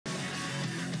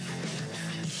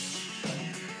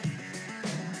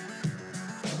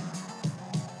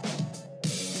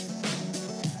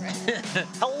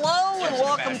Hello and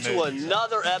welcome to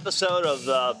another episode of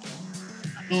the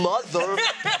Mother.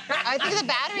 I think the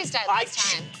batteries died last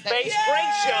time. Face break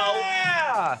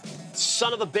show.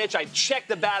 Son of a bitch, I checked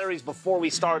the batteries before we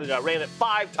started. I ran it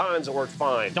 5 times, it worked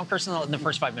fine. Don't curse in the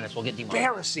first 5 minutes, we'll get demonetized.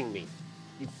 Embarrassing me,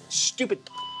 you stupid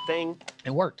thing.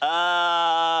 It worked.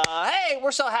 Hey,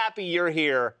 we're so happy you're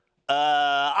here.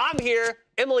 I'm here,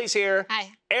 Emily's here.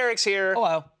 Hi. Eric's here.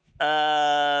 Hello.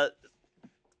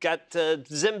 Got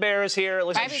Zimbear is here. It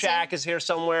looks Barbie's like Shaq here. is here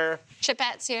somewhere.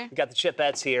 Chipettes here. We got the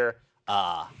Chipettes here.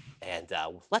 And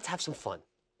let's have some fun,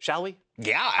 shall we?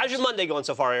 Yeah. How's your Monday going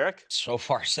so far, Eric? So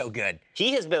far, so good.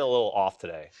 He has been a little off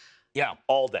today. Yeah.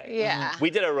 All day. Yeah.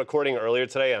 We did a recording earlier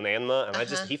today on Anma, and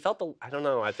he felt I don't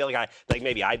know. I feel like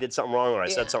maybe I did something wrong or I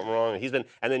said something wrong.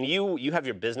 And then you have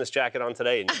your business jacket on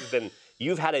today, and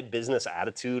you've had a business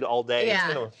attitude all day.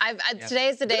 Yeah. Today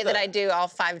is the day that I do all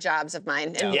 5 jobs of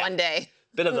mine in one day.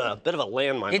 Bit of a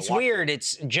landmine. It's weird.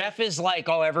 Jeff is like,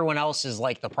 oh, everyone else is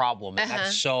like the problem. And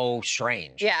that's so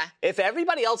strange. Yeah. If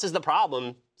everybody else is the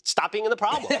problem, stop being the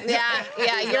problem. Yeah. Is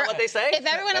that what they say? If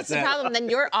everyone else is the problem, then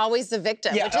you're always the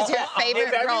victim, which is your favorite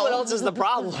If everyone role. else is the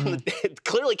problem, it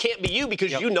clearly can't be you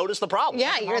because you noticed the problem.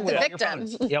 Yeah, you're the victim.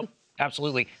 Yep,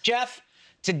 absolutely. Jeff,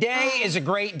 today is a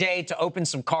great day to open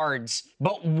some cards,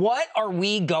 but what are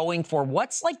we going for?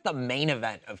 What's like the main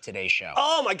event of today's show?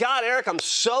 Oh my God, Eric, I'm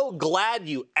so glad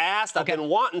you asked. I've been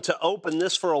wanting to open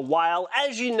this for a while.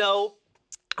 As you know,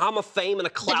 I'm a fame and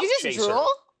a clout Did you just chaser. drool?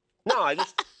 No, I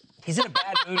just... He's in a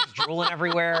bad mood. He's drooling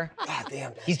everywhere. God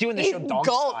damn. He's doing the show dog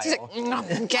Gulped. style.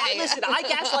 Okay. Listen, I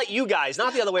gaslight you guys,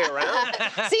 not the other way around.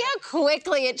 See how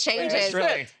quickly it changes. That's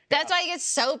right. That's why he gets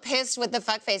so pissed with the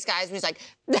fuckface guys. He's like,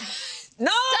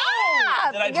 No!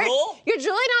 stop! Did I drool? You're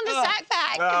drooling on the sack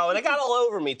pack. Oh, and it got all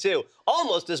over me, too.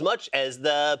 Almost as much as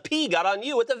the pee got on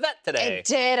you at the vet today. It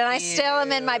did, and I still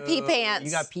am in my pee pants.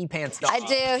 You got pee pants, dog. I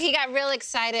do. He got real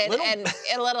excited and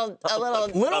a little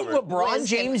Little LeBron Listen.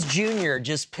 James Jr.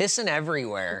 just pissing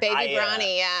everywhere. baby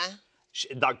Bronny, yeah.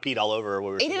 Dog peed all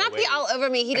over. He did not pee all over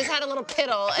me. He just had a little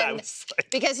piddle, and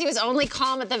because he was only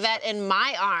calm at the vet in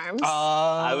my arms.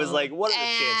 I was like, what are the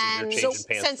chances you're changing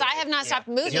pants Since I today? have not stopped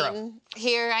moving,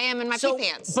 here I am in my pee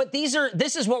pants. But this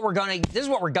is what we're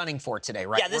gunning for today,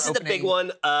 right? Yeah, this is the big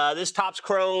one. This Topps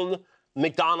Chrome,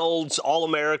 McDonald's,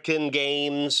 All-American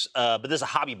Games, but this is a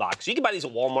hobby box. You can buy these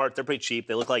at Walmart. They're pretty cheap.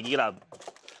 They look like you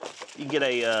get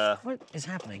a... What is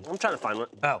happening? I'm trying to find one.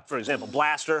 Oh. For example,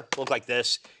 blaster, look like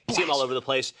this. You see them all over the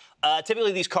place.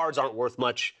 Typically, these cards aren't worth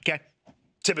much. Okay.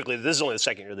 Typically, this is only the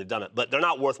second year they've done it, but they're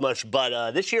not worth much.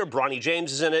 But this year, Bronny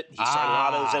James is in it. He's signing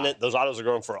autos in it. Those autos are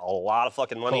going for a lot of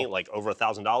fucking money, like over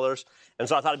 $1,000. And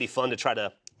so I thought it'd be fun to try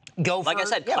to, Go like I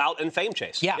said, clout and fame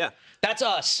chase. Yeah. That's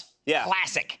us. Yeah.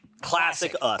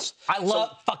 Classic us. I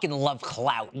fucking love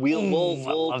clout. I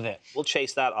love it. We'll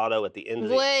chase that auto at the end of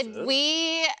the episode. Would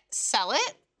we sell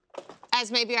it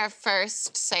as maybe our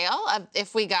first sale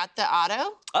if we got the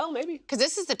auto? Oh, maybe. Because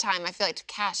this is the time I feel like to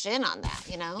cash in on that,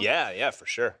 you know? Yeah, for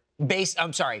sure. Based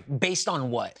on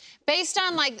what? Based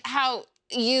on like how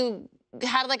you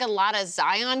had like a lot of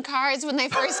Zion cards when they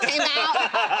first came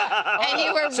out, and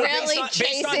you were really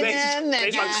chasing them.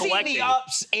 based on See collecting. the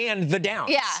ups and the downs.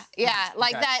 Yeah,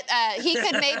 like that. He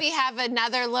could maybe have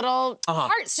another little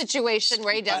heart situation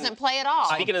where he doesn't play at all.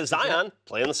 Speaking of Zion,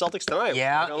 playing the Celtics tonight.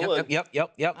 Yeah.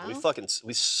 Yep.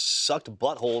 We sucked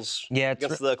buttholes Yeah,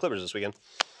 against the Clippers this weekend.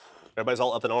 Everybody's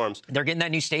all up in arms. They're getting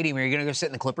that new stadium. Are you gonna go sit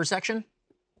in the Clipper section?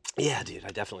 Yeah, dude, I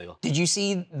definitely will. Did you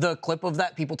see the clip of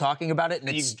that? People talking about it, and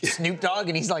it's Snoop Dogg,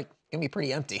 and he's like, "Gonna be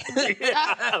pretty empty."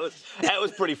 that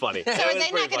was pretty funny. So are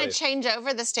they not going to change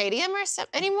over the stadium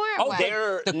anymore? Or what?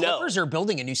 The Clippers are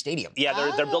building a new stadium.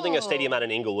 Yeah, they're building a stadium out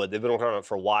in Inglewood. They've been working on it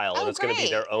for a while, and it's going to be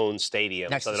their own stadium,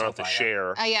 Next so they to don't have to SoFi,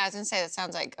 share. Oh yeah, I was going to say that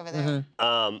sounds like over there.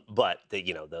 But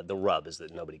the rub is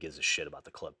that nobody gives a shit about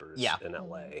the Clippers in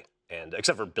LA, and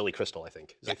except for Billy Crystal, I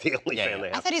think, is like the only fan they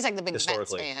have. I thought he's like the big Mets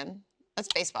historically. fan. That's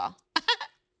baseball.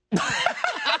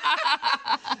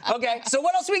 Okay, so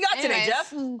what else we got today,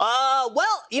 Jeff?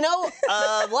 Well,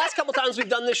 the last couple times we've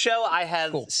done this show, I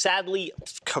have sadly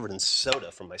covered in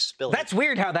soda from my spilling. That's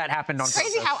weird how that happened on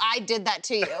Crazy how I did that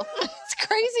to you. It's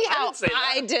crazy how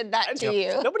I did that to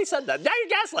you. Nobody said that. Now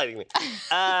you're gaslighting me.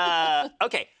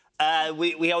 Okay.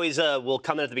 We always will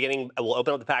come in at the beginning, we'll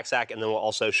open up the pack sack, and then we'll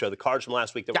also show the cards from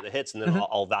last week that were the hits, and then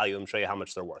I'll value them, show you how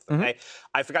much they're worth, okay?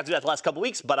 I forgot to do that the last couple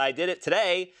weeks, but I did it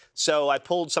today, so I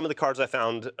pulled some of the cards I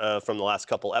found from the last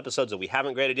couple episodes that we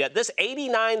haven't graded yet. This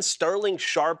 89 Sterling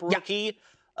Sharp rookie,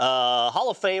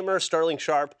 Hall of Famer, Sterling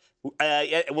Sharp.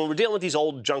 When we're dealing with these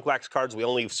old junk wax cards, we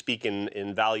only speak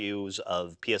in values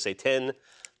of PSA 10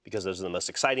 because those are the most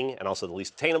exciting and also the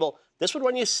least attainable. This would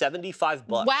run you $75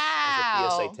 Wow.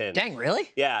 as a PSA 10. Dang, really?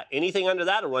 Yeah, anything under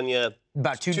that will run you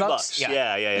About $2?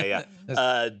 Yeah.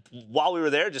 While we were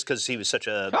there, just because he was such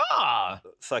a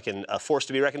fucking force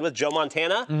to be reckoned with, Joe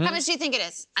Montana. How much do you think it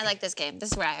is? I like this game.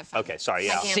 This is where I have fun. Okay, sorry,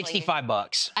 yeah.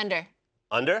 $65. Under.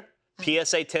 Under?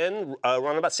 PSA 10,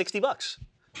 run about $60.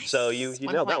 So you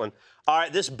nailed that one. All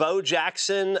right, this Bo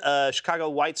Jackson, Chicago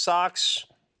White Sox.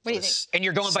 What do you think? And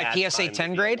you're going by PSA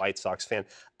 10 grade? White Sox fan.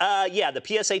 Yeah, the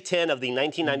PSA 10 of the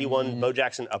 1991 Bo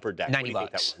Jackson Upper Deck. $90. What do you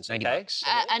think that runs?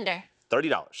 $90. Under.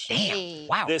 $30. Damn.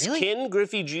 Wow, This really? Ken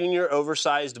Griffey Jr.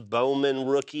 oversized Bowman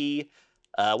rookie.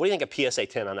 What do you think a PSA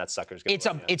 10 on that sucker is going to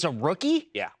run? It's a rookie?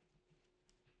 Yeah.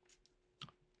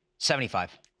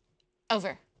 75.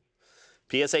 Over.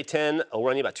 PSA 10 will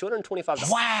run you about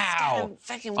 $225. Wow. I'm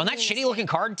fucking On that winning shitty this looking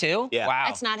card, too? Yeah. Wow.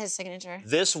 That's not his signature.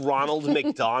 This Ronald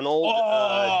McDonald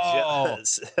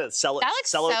seller That looks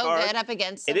so card. good up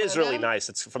against It is really Celodo. nice.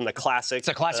 It's from the classic. It's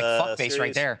a classic fuckface right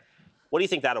series. there. What do you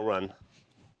think that'll run?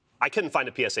 I couldn't find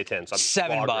a PSA 10, so I'm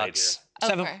 $7.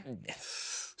 Over.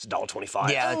 It's $1.25.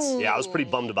 Yeah, I was pretty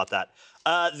bummed about that.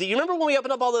 You remember when we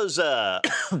opened up all those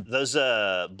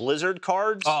Blizzard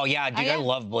cards? Oh, yeah, dude, yeah. I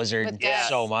love Blizzard With the-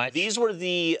 so much. These were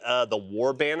the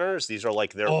war banners. These are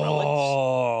like their relics.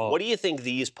 Oh. What do you think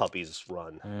these puppies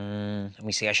run? Let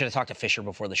me see. I should have talked to Fisher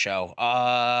before the show.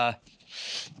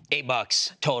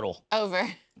 $8 total.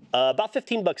 Over. About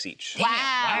 $15 each. Wow.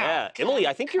 Yeah, Emily,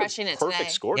 I think you're Crushing it perfect today.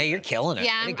 score. Yeah, you're killing it.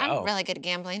 Yeah, Way to I'm go. really good at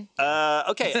gambling.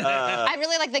 Okay. I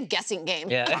really like the guessing game.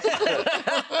 Yeah.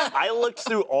 I looked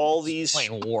through all these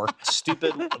Playing war.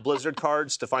 stupid Blizzard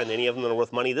cards to find any of them that are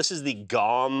worth money. This is the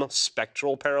GOM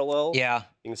Spectral Parallel. Yeah.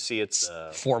 You can see it's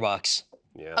 $4.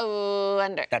 yeah, Oh,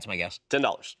 under. That's my guess.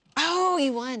 $10. Oh,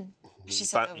 you won. She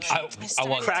said over. I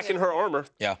won. Cracking her armor.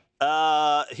 Yeah.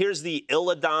 Here's the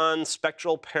Illidan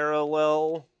Spectral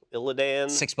Parallel. Illidan.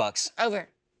 $6. Over.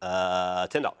 $10.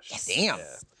 Damn. Yeah.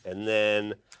 And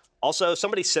then also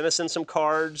somebody sent us in some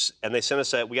cards, and they sent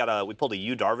us we pulled a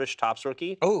Yu Darvish Topps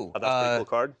rookie. Oh, That's a pretty cool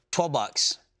card.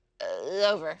 $12.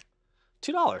 Over.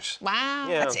 $2. Wow.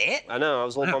 Yeah, That's it? I know. I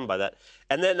was a little bummed by that.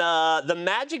 And then the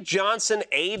Magic Johnson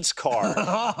AIDS card.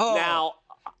 Now,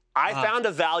 I found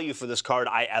a value for this card.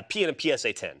 A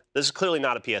PSA 10. This is clearly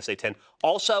not a PSA 10.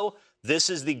 Also,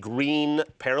 this is the green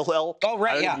parallel. Oh,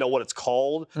 right, I don't yeah. even know what it's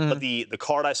called, but the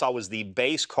card I saw was the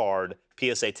base card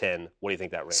PSA 10. What do you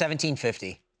think that range?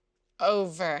 $17.50.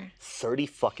 Over. $30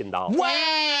 fucking. Wow.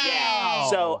 Yeah.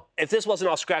 So if this wasn't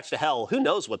all scratched to hell, who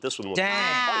knows what this one would be?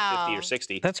 Dang. Probably 50 or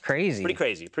 60. That's crazy. Pretty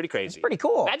crazy. Pretty crazy. pretty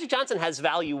cool. Magic Johnson has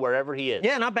value wherever he is.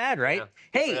 Yeah, not bad, right? Yeah,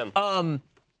 Hey, good for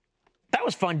that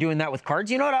was fun doing that with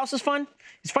cards. You know what else is fun?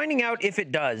 It's finding out if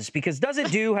it does, because Does It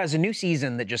Do has a new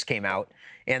season that just came out,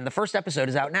 and the first episode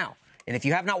is out now. And if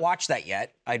you have not watched that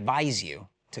yet, I advise you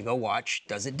to go watch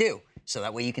Does It Do, so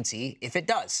that way you can see if it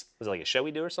does. Is it like a show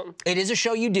we do or something? It is a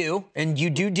show you do, and you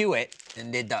do it,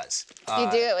 and it does. You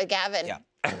do it with Gavin. Yeah.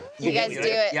 You guys do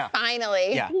it. Yeah.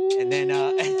 Finally. Yeah, and then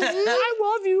I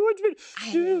love you.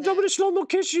 I'm gonna slow mo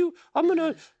kiss you. I'm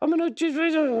gonna just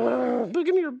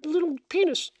give me your little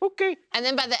penis. Okay. And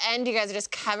then by the end, you guys are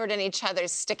just covered in each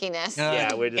other's stickiness.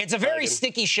 Yeah, we're just it's a very plugging.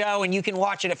 sticky show, and you can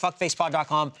watch it at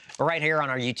fuckfacepod.com or right here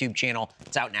on our YouTube channel.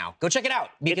 It's out now. Go check it out,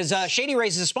 because Shady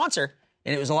Rays is a sponsor,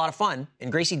 and it was a lot of fun,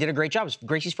 and Gracie did a great job. It was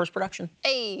Gracie's first production.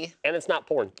 Hey. And it's not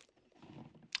porn.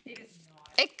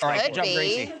 It All right, could good job, be.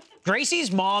 Gracie.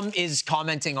 Gracie's mom is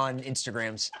commenting on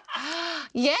Instagrams.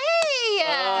 Yay!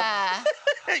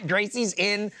 Gracie's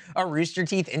in a Rooster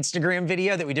Teeth Instagram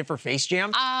video that we did for Face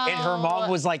Jam, and her mom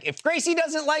was like, if Gracie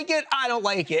doesn't like it, I don't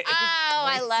like it. Oh,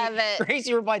 I love it.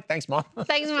 Gracie replied, thanks, Mom.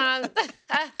 Thanks, Mom.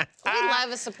 We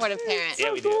love a supportive parent.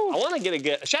 Yeah, we do. I want to get a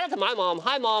good shout out to my mom.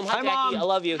 Hi, Mom. Hi, Hi, Jackie. Mom. I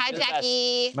love you. Hi, You're the best.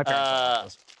 Jackie. My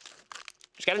parents.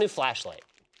 She's got a new flashlight.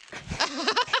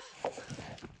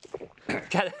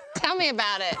 Tell me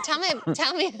about it. Tell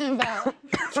me about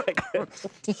it.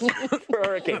 For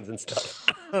hurricanes and stuff.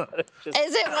 Is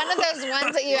it one of those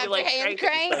ones that you have like to hand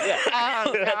crank crank? and stuff, yeah. Oh, I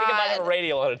think it might have a God.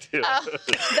 radio on it too. That,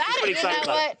 Pretty you excited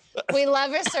know about what? We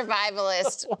love a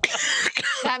survivalist.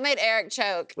 That made Eric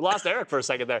choke. We lost Eric for a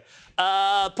second there.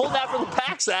 Pulled that from the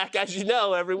pack sack. As you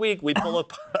know, every week we pull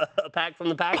a pack from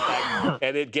the pack sack,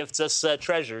 and it gifts us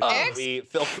treasures. We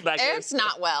fill back in. Eric's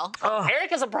not well.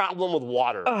 Eric has a problem with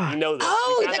water. You know this.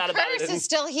 Oh, We found the out about it curse in- is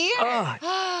still here.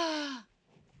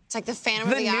 It's like the Phantom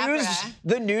of the Opera.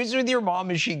 The news with your mom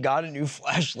is she got a new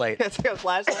flashlight. It's like a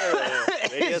flashlight or a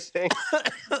radio thing.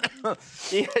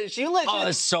 She lives. Oh,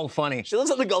 it's so funny. She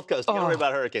lives on the Gulf Coast. You don't worry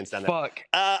about hurricanes down there. Fuck.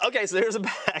 Okay, so there's a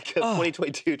pack of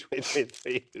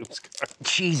 2022-2023 Hoops cards.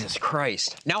 Jesus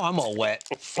Christ. Now I'm all wet.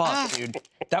 Fuck, dude.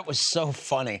 That was so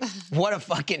funny. What a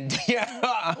fucking...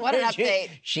 What an update.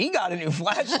 She got a new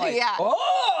flashlight. Yeah.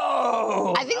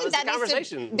 Oh! I think that needs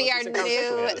to be our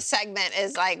new segment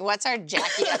is like, what's our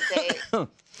Jackie update?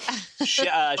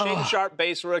 Shaden Sharp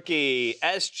base rookie.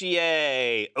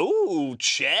 SGA. Ooh,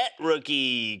 Chet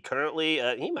rookie. Currently,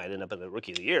 he might end up in the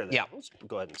rookie of the year. Yeah. Let's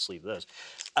go ahead and sleeve this.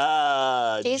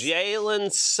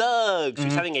 Jalen Suggs.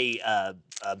 He's having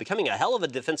becoming a hell of a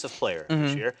defensive player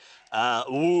this year.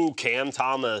 Cam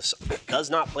Thomas does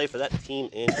not play for that team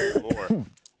anymore.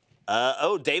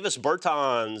 Davis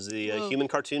Bertans, the human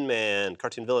cartoon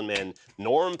villain man.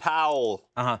 Norm Powell.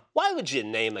 Why would you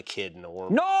name a kid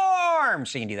Norm? Norm!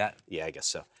 So you can do that. Yeah, I guess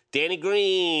so. Danny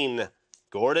Green.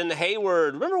 Gordon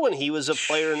Hayward. Remember when he was a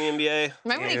player in the NBA?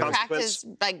 Remember when he cracked his,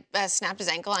 snapped his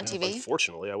ankle on TV?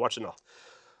 Unfortunately, I watched it all.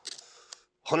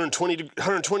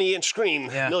 120-inch screen.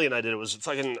 Yeah. Million I did. It was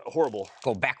fucking horrible.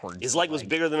 Go backwards. His leg was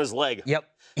bigger than his leg. Yep.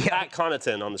 Pat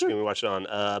Connaughton on the screen we watched it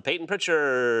on. Peyton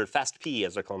Pritchard, Fast P,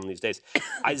 as they're calling him these days.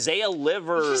 Isaiah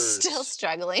Livers. Still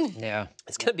struggling. Yeah.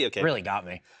 It's going to be okay. Really got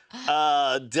me.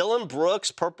 Dylan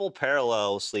Brooks, purple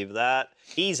parallel sleeve that.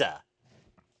 He's a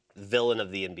villain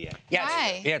of the NBA. Yeah,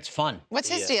 Why? Yeah, it's fun. What's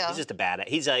his deal? He's just a bad.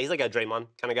 He's like a Draymond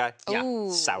kind of guy. Yeah.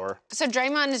 Ooh. Sour. So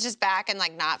Draymond is just back and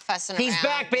not fussing around. He's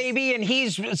back, baby, and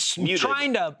he's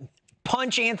trying to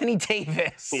punch Anthony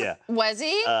Davis. Yeah. Was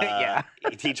he? Yeah.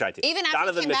 He tried to. Even after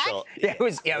Donovan he came Mitchell. Yeah,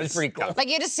 it was pretty cool. Like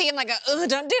you just see him oh,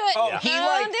 don't do it. Oh, Don't do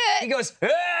it. he goes,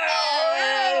 Look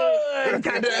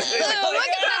at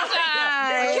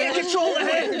that can't control the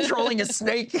head, controlling a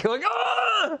snake. You're like,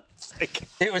 ah!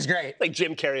 It was great. Like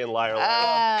Jim Carrey and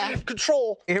Liar.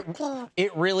 Control.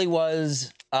 It really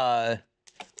was.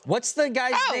 What's the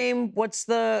guy's name? What's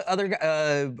the other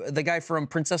guy? The guy from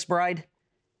Princess Bride?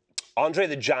 Andre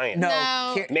the Giant.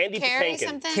 No. Mandy Carrie Patinkin.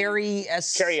 something? Carrie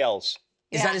Ells.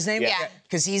 Is that his name? Yeah.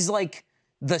 Because he's like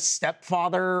the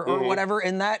stepfather or whatever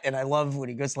in that, and I love when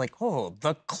he goes like, "Oh,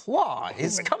 the claw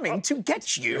is coming to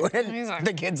get you," and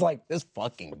the kid's like, "This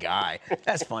fucking guy."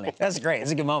 That's funny. That's great.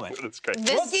 It's a good moment. That's great.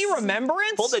 Rookie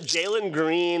remembrance. Pull the Jalen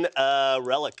Green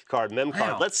relic card, mem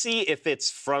card. Wow. Let's see if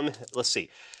it's from. Let's see.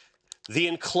 The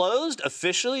enclosed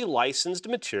officially licensed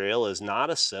material is not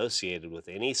associated with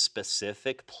any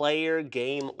specific player,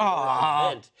 game, or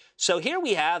event. So here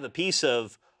we have a piece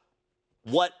of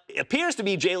what appears to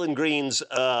be Jalen Green's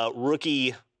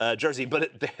rookie jersey,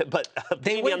 but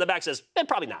Panini on the back says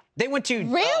probably not. They went to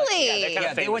Really?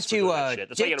 They went to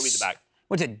that's why you gotta read the back.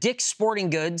 Went to Dick's Sporting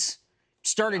Goods.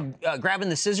 Started grabbing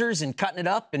the scissors and cutting it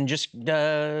up and just putting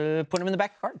them in the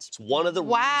back of cards. It's one of the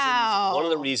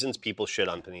Wow. reasons people shit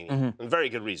on Panini. A very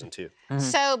good reason too.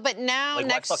 So, but now Like,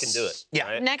 next why fucking do it? Yeah.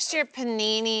 right? next year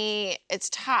Panini,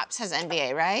 its Topps has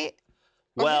NBA, right?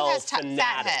 Or who Well, has Fanatics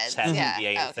Fatheads? has Yeah. NBA,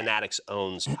 and Okay. Fanatics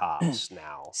owns Topps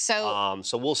now. So-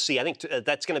 so we'll see. I think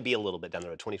that's going to be a little bit down the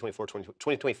road, 2024,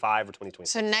 2025, or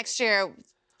 2026. So next year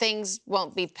things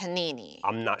won't be Panini.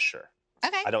 I'm not sure.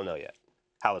 Okay. I don't know yet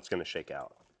how it's going to shake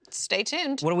out. Stay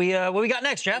tuned. What do we got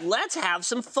next, Geoff? Let's have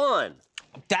some fun.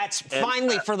 That's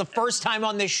finally for the first time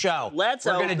on this show. We're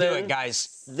gonna do it,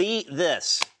 guys.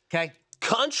 This Okay.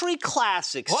 Country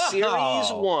Classics Whoa.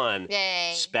 Series 1.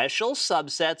 Yay. Special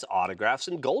subsets, autographs,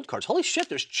 and gold cards. Holy shit,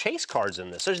 there's chase cards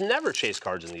in this. There's never chase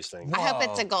cards in these things. I hope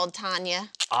it's a gold Tanya.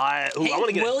 I want to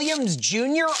Hank get Williams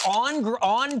Jr.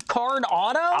 on card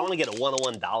auto. I want to get a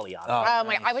 101 Dolly on it. Oh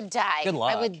my! I would die. Good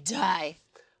luck. I would die.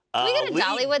 Can we go to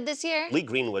Dollywood this year? Lee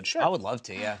Greenwood, sure. I would love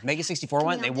to, yeah. Mega 64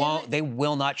 one. They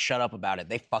will not shut up about it.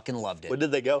 They fucking loved it. Where did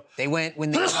they go? They went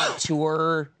when they went on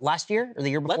tour last year or the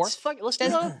year before. Let's do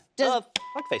the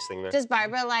fuckface thing there. Does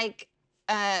Barbara like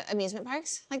amusement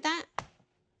parks like that?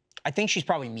 I think she's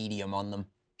probably medium on them.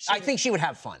 I think she would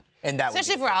have fun, and that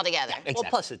Especially if we're all together. Exactly. Well,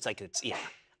 plus it's Go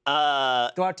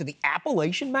out to the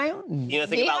Appalachian Mountain. you know,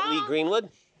 think about Lee Greenwood.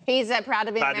 He's proud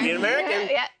to be Proud to be an American.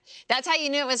 Yeah, that's how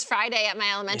you knew it was Friday at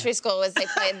my elementary school. Was they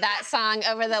played that song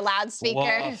over the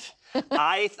loudspeaker? Woof.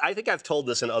 I think I've told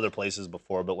this in other places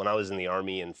before, but when I was in the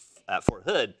Army at Fort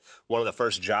Hood, one of the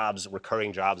first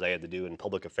recurring jobs I had to do in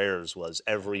public affairs was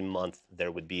every month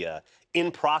there would be a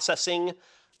in-processing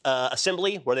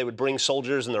assembly where they would bring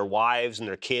soldiers and their wives and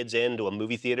their kids into a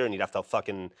movie theater, and you'd have to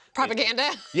fucking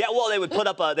Propaganda. Yeah, well, they would put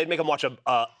up they'd make them watch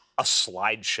a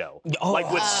slideshow,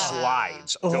 like with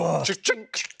slides. Go, chuk,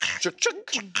 chuk, chuk,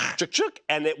 chuk, chuk, chuk,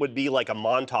 and it would be like a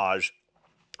montage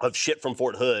of shit from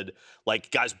Fort Hood,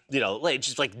 like guys, like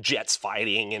just like jets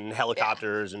fighting and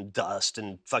helicopters and dust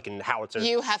and fucking howitzers.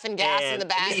 You huffing gas in the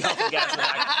back. Me huffing gas in the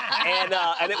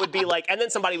back. And it would be like, and then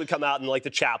somebody would come out and like the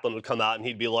chaplain would come out and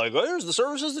he'd be like, oh, here's the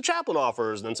services the chaplain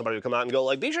offers. And then somebody would come out and go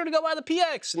like, be sure to go by the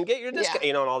PX and get your discount,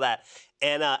 and all that.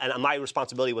 And my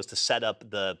responsibility was to set up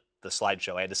the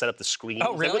slideshow. I had to set up the screens.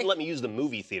 Oh, really? They wouldn't let me use the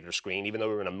movie theater screen, even though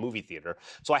we were in a movie theater.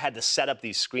 So I had to set up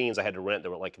these screens. I had to rent. They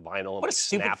were like vinyl. What a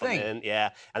stupid snap thing. them in. Yeah.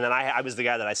 And then I was the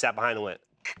guy that I sat behind and went,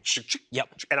 yep.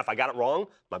 And if I got it wrong,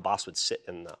 my boss would sit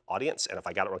in the audience. And if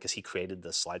I got it wrong, because he created the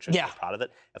slideshow, yeah. I was proud of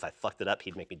it. If I fucked it up,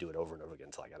 he'd make me do it over and over again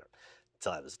until I got it,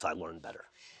 until I learned better.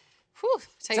 Whew,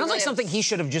 Sounds like something he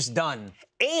should have just done.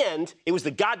 And it was the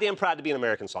goddamn Proud to Be an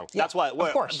American song. Yeah, That's why. of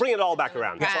course. Bring it all back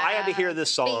around. So I had to hear this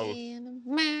song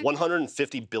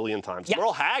 150 billion times. Yeah.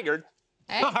 Merle Haggard.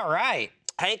 Hey. All right.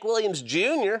 Hank Williams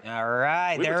Jr. All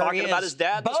right. We there were talking he is. about his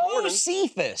dad this Bo morning.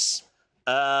 Cephas.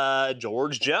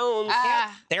 George Jones.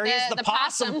 There he is, the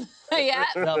possum. Yeah.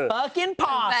 The fucking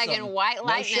possum. Fucking white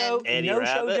lightning. Eddie No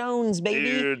Rabbit. Show Jones, baby.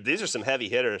 Dude, these are some heavy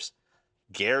hitters.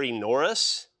 Gary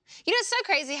Norris. You know, it's so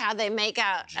crazy how they make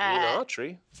out Gene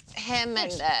Autry. him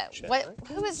and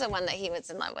who was the one that he was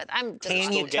in love with? I'm just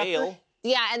Tanya Russell Gale.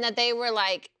 Yeah, and that they were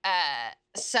like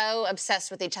so obsessed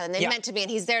with each other. And they meant to be,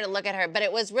 and he's there to look at her. But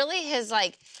it was really his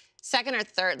like second or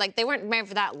third. Like they weren't married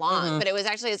for that long, but it was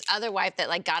actually his other wife that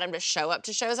like got him to show up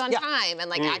to shows on time and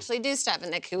like actually do stuff.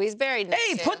 And like who he's buried next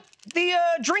Hey, to. put the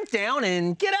drink down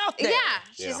and get out there. Yeah,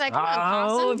 she's like, come on,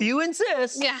 possum. Oh, if you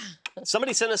insist. Yeah.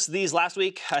 Somebody sent us these last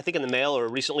week, I think in the mail or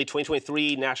recently,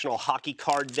 2023 National Hockey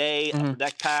Card Day Upper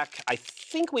Deck pack. I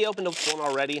think we opened up one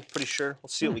already, pretty sure.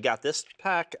 Let's see what we got this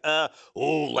pack.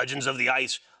 Legends of the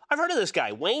Ice. I've heard of this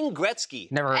guy, Wayne Gretzky.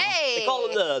 Never heard of him. Hey. They call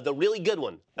him the really good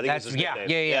one. I think That's, was his yeah,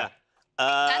 nickname. yeah.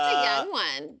 That's a young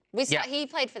one. We saw yeah. he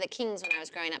played for the Kings when I was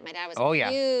growing up. My dad was Oh, a yeah.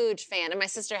 huge fan, and my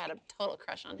sister had a total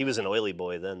crush on him. He was an oily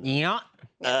boy then. Yeah.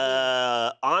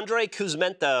 Andre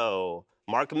Kuzmenko,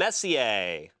 Mark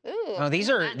Messier, Ooh. Oh, these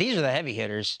are the heavy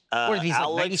hitters. What are these, like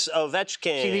Alex 90?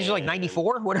 Ovechkin. See, these are like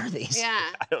 94? What are these? Yeah.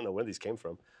 I don't know where these came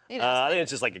from. You know, I think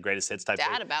it's just like a greatest hits type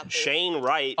Dad thing. about these. Shane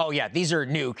Wright. Oh, yeah, these are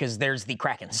new because there's the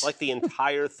Krakens. Like the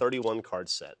entire 31 card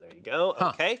set. There you go. Huh.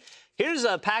 Okay. Here's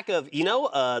a pack of,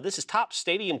 this is Top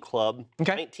Stadium Club,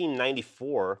 Okay.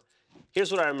 1994.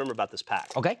 Here's what I remember about this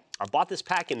pack. Okay. I bought this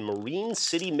pack in Marine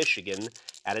City, Michigan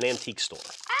at an antique store.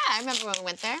 I remember when we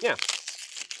went there. Yeah.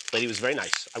 Lady was very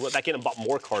nice. I went back in and bought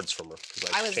more cards from her.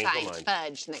 I was changed my buying mind.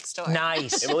 fudge next door.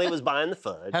 Nice. Emily was buying the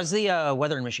fudge. How's the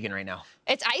weather in Michigan right now?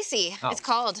 It's icy. Oh. It's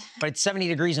cold. But it's 70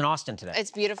 degrees in Austin today. It's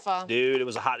beautiful. Dude, it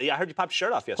was a hot. Yeah, I heard you popped your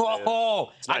shirt off yesterday.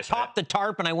 Oh, nice, I popped the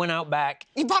tarp and I went out back.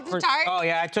 You popped the tarp? Oh,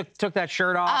 yeah, I took that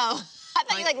shirt off. Oh, I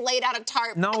thought you like laid out a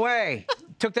tarp. No way.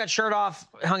 Took that shirt off,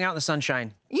 hung out in the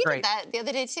sunshine. You Great. did that the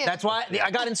other day too. That's why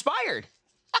I got inspired.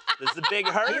 This is the Big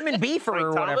Hurt. Him and Beef or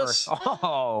Frank whatever. Thomas.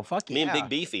 Oh, fuck yeah. Me and Big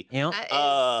Beefy. Yeah.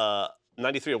 That is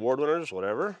 93 award winners,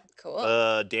 whatever.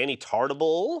 cool. Danny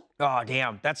Tartable. Oh,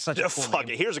 damn. That's such a cool Fuck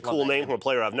name. it. Here's a Love cool that name from a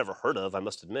player I've never heard of, I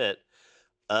must admit.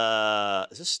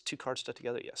 Is this 2 cards stuck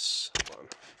together? Yes. Hold on.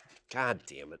 God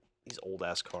damn it. These old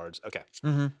ass cards. Okay.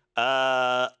 Mm-hmm.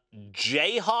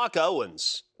 Jayhawk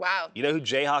Owens. Wow. You know who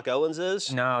Jayhawk Owens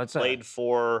is? No, it's Played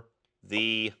for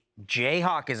the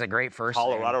Jayhawk is a great first name.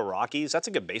 Colorado Rockies. That's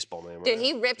a good baseball name, right? Dude,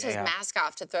 he ripped his Yeah. mask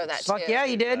off to throw that Fuck too. yeah,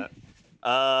 he did.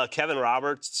 Kevin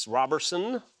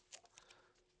Robertson.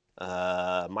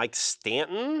 Mike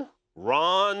Stanton.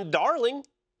 Ron Darling.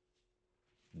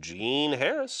 Gene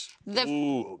Harris.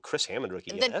 Ooh, Chris Hammond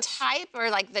rookie. The yes. type or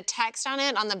like the text on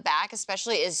it on the back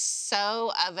especially is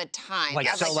so of a time. Like,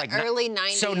 Of, so, like, like, the early 90s.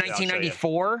 So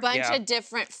 1994. bunch yeah. of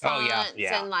different Oh, yeah. fonts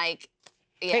Yeah. and like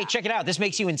yeah. Hey, check it out. This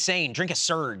makes you insane. Drink a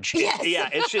Surge. Yes. Yeah,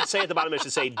 it should say at the bottom, it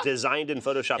should say designed in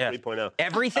Photoshop Yeah. 3.0.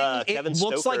 Everything, it Kevin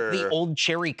looks like the Stoker. old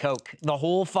Cherry Coke. The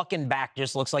whole fucking back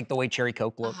just looks like the way Cherry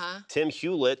Coke looked. Tim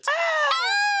Hewlett.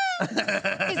 He's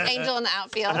Angel in the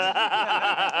outfield.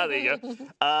 There you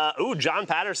go. Ooh, John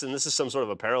Patterson. This is some sort of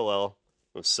a parallel,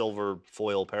 a silver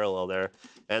foil parallel there.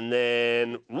 And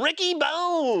then Ricky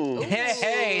Bones.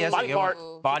 Hey, that's Body a good part.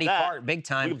 one. Body That. part, big We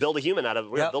time. can build a human out of.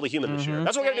 We're gonna Yep. build a human this year.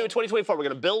 That's what we're gonna do in 2024. We're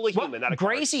gonna build a human out of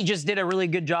cards. Gracie just did a really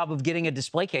good job of getting a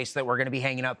display case that we're going to be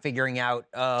hanging up, figuring out.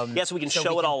 Yeah, so we can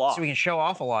show it all off. So we can show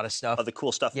off a lot of stuff. Of the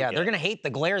cool stuff. Yeah, we they're get. going to hate the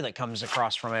glare that comes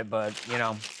across from it, but, you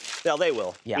know. No, they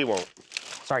will. Yeah. We won't.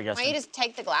 Sorry, Why don't Justin. you just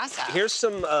take the glass out? Here's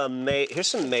some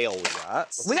mail we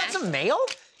got. We got some mail?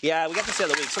 Yeah, we got this the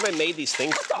other week. Somebody made these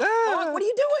things. Fuck, what are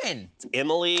you doing?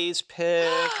 Emily's pick.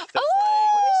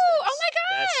 Oh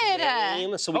my God.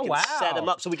 Name, so we Oh, can wow. set them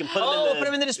up, so we can put them Oh, in the put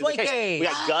 'em in the display We got case.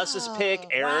 Gus's pick,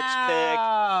 Eric's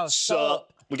Wow. pick.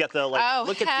 Sup. We got the like. Oh,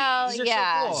 look hell at these. These are so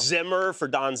yeah. cool. Zimmer for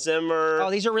Don Zimmer. Oh,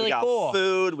 these are really we got cool.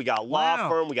 Food. We got law Wow.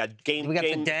 firm. We got game. We got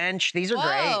game, the Dench. These are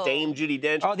Whoa. great. Dame Judi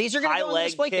Dench. Oh, these are gonna high go on the leg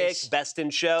display kick, case. best in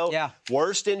show. Yeah.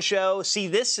 Worst in show. See,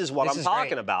 this is what This I'm is talking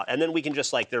great. about. And then we can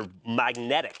just like they're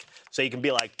magnetic, so you can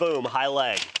be like, boom, high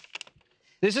leg.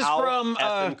 This is How from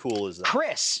effing cool is that?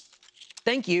 Chris.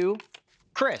 Thank you,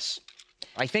 Chris.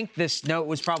 I think this note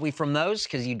was probably from those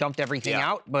because you dumped everything Yeah.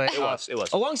 out. But It was.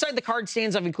 Alongside the card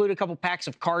stands, I've included a couple packs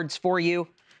of cards for you.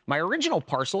 My original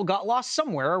parcel got lost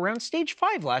somewhere around stage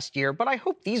 5 last year, but I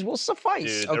hope these will suffice.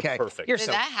 Dude, they're okay, perfect. You're Dude,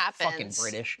 so that happens. fucking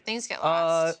British. Things get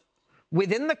lost.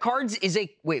 Within the cards is a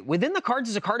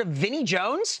card of Vinnie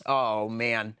Jones. Oh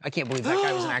man, I can't believe that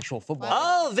guy was an actual footballer.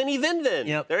 Oh, Vinny Vinvin.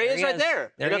 Yep, There he there is he right is.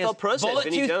 there. There he NFL is. Pro set, Bullet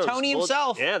Vinny Tooth Jones. Tony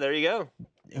himself. Yeah, there you go.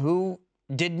 Who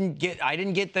didn't get? I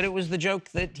didn't get that it was the joke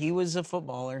that he was a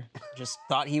footballer. Just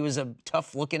thought he was a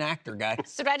tough-looking actor guy.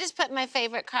 So did I just put my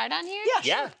favorite card on here?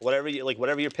 Yeah, whatever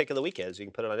your pick of the week is, you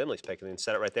can put it on Emily's pick and then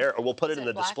set it right there, or we'll put it in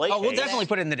the black? display Oh, case. we'll definitely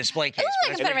put it in the display case. Ooh, I but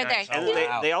can it's put it right pretty there. And nice. Oh,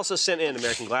 wow. they also sent in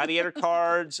American Gladiator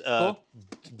cards,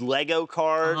 Lego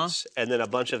cards, and then a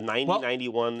bunch of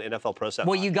 91 NFL Pro set.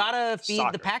 Well, you gotta feed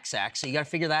Soccer. the pack sack, so you gotta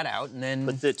figure that out, and then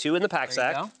Put the 2 in the pack there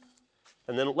you sack. go.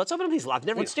 And then let's open up these. I've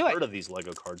never Let's even do it. heard of these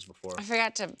Lego cards before. I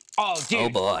forgot to. Oh, dude. Oh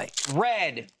boy.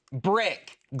 Red,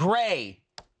 brick, gray,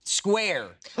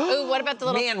 square. Ooh, what about the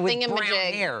little Man with brown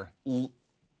thingamajig? hair.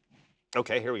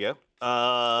 Okay, here we go.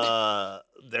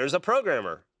 There's a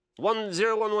programmer.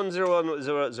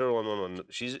 10110100111.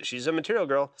 She's a material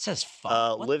girl. It says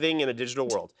fuck. What? Living in a digital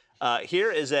world.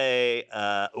 Here is a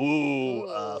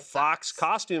fox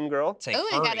costume girl. It's a Ooh,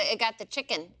 furry. it got the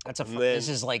chicken. That's a. then- This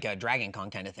is like a Dragon Con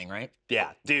kind of thing, right?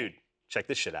 Yeah, dude, check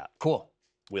this shit out. Cool.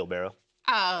 Wheelbarrow,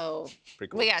 Oh,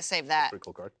 pretty cool. we gotta save that. Pretty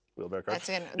cool card. Wheelbarrow card. That's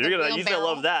good. You're The gonna wheelbarrow.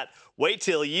 love that. Wait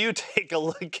till you take a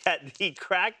look at the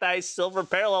cracked ice silver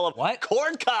parallel of What?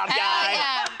 corn cob guy. Hell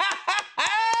yeah.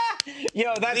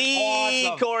 Yo, that's The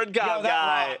awesome. corn cob Yo, that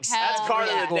guy. rocks. That's Hell card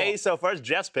yeah. of the day so far. It's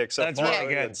Jeff's pick so That's far. really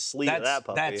Look at good. the sleeve of that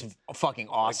puppy. That's fucking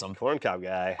awesome. Corn cob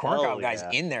guy. Corn Hell cob guy's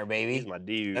yeah. in there, baby. He's my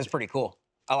dude. That's pretty cool.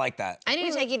 I like that. I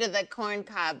need to take you to the corn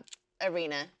cob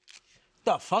arena.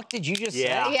 The fuck did you just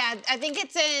Yeah. say? Yeah, I think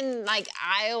it's in like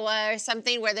Iowa or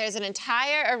something where there's an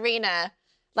entire arena,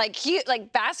 like cute,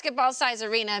 like basketball size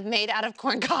arena made out of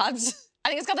corn cobs. I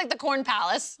think it's called like the Corn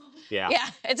Palace. Yeah. Yeah,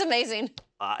 it's amazing.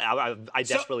 I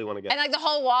desperately want to go. And like the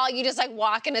whole wall, you just like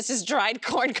walk and it's just dried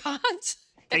corn cobs. It's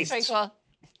pretty Tastes cool.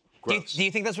 Gross. Do you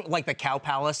think that's what, like the Cow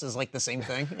Palace is like the same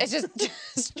thing? It's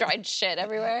just dried shit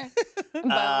everywhere.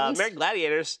 Bones. American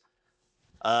Gladiators,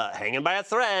 hanging by a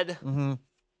thread,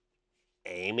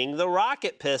 aiming the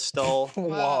rocket pistol.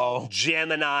 Whoa.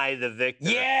 Gemini the victor.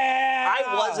 Yeah.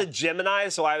 I was a Gemini,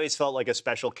 so I always felt like a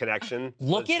special connection.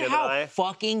 Look with at Gemini. how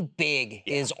fucking big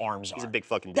his arms are. He's a big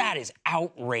fucking dude. That is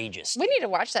outrageous. We need to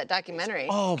watch that documentary.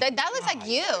 Oh, that looks like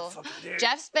you.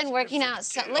 Jeff's been working out.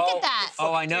 So look at that.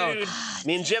 Oh, I know.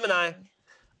 Me and Gemini.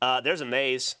 There's a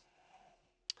maze.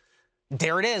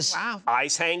 There it is. Wow.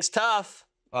 Ice hangs tough.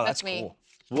 Oh, that's That's me. cool.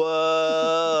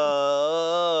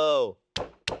 Whoa.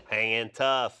 Hanging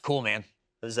tough. Cool, man.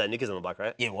 This is Nick is on the block,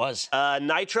 right? It was.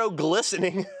 Nitro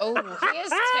glistening. Oh, his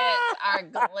tits are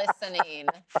glistening.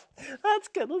 That's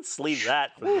good. Let's leave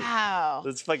that. Wow.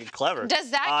 That's fucking clever.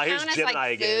 Does that Here's count as Gemini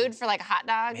like again. food for like a hot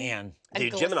dog? Man. A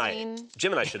Dude, glistening?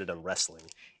 Gemini should have done wrestling.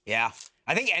 Yeah.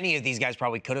 I think any of these guys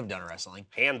probably could have done wrestling.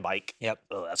 Hand bike. Yep.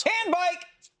 Oh, that's Hand bike!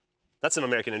 That's some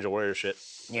American Ninja Warrior shit.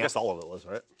 I Yeah. guess all of it was,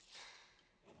 right?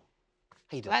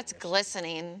 How you doing? That's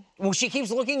glistening. Well, she keeps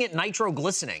looking at nitro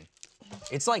glistening.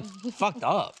 It's like fucked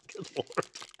up. Good Lord.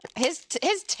 His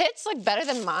tits look better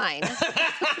than mine.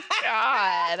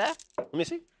 God. Let me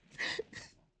see.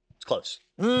 It's close.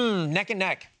 Neck and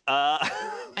neck. I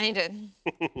need to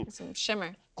get some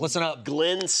shimmer. Glisten up.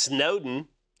 Glenn Snowden,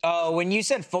 Oh, when you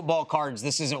said football cards,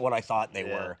 this isn't what I thought they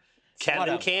were.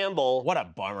 Kevin Campbell, What a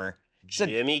bummer. Said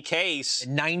Jimmy Case.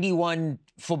 91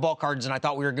 football cards, and I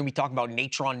thought we were going to be talking about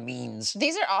Natron memes.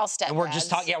 These are all stepdads. And we're just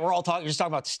talking, we're all talking, just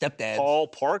talking about stepdads. Paul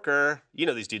Parker. You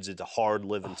know these dudes did hard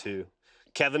living too.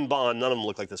 Kevin Bond. None of them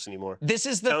look like this anymore. This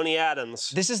is the Tony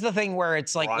Adams. This is the thing where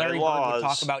it's like Brian Larry Bird Laws. would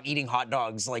talk about eating hot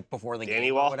dogs like before the Danny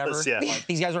game or whatever. Wallace, yeah. Like,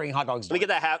 these guys are eating hot dogs. Let me get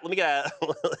that hat. Let me get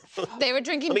a. They were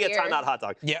drinking Let me beer. get timeout hot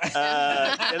dog.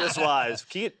 Yeah. Dennis Wise.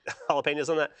 Can you get jalapenos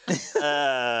on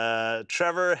that?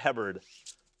 Trevor Hubbard.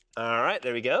 All right,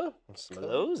 there we go. Some of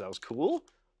those. That was cool.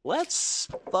 Let's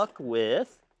fuck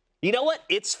with. You know what?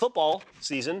 It's football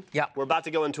season. Yeah. We're about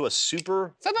to go into a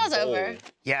Super Football's Bowl. over.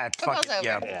 Yeah. Football's over.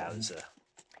 Yeah. Yeah, it was a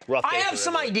rough day I for have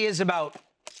some everyone. ideas about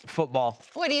football.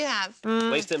 What do you have?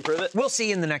 Ways to improve it. We'll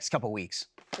see in the next couple weeks.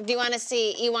 Do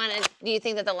you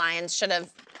think that the Lions should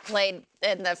have played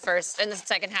in the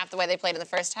second half the way they played in the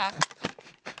first half?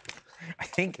 I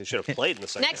think They should have played in the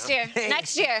second Next half. year.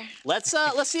 Next year. Let's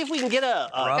see if we can get a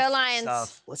Go Lions.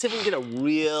 stuff. let's see if we can get a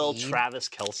real Travis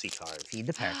Kelce card. Feed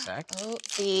the pack sack. Oh,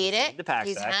 feed it. Feed the pack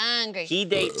He's sack. hungry.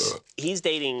 He's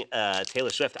dating Taylor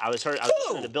Swift. I was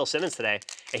listening to Bill Simmons today,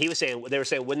 and they were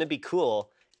saying, wouldn't it be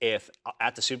cool if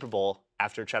at the Super Bowl,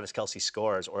 after Travis Kelce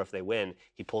scores, or if they win,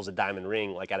 he pulls a diamond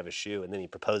ring like out of his shoe, and then he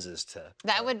proposes to.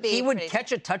 That would be. He would pretty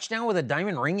catch a touchdown with a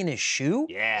diamond ring in his shoe?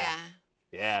 Yeah.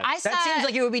 Yeah. That seems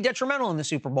like it would be detrimental in the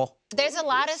Super Bowl. There's a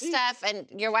lot of stuff, and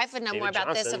your wife would know more about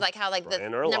this, Johnson, of like how like the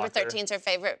Brian number Urlacher. 13 is her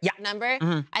favorite number.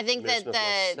 I think Smith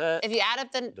Morissette, if you add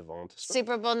up the Devonta Smith.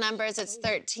 Super Bowl numbers, it's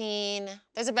 13.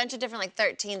 There's a bunch of different like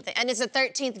 13 things, and it's the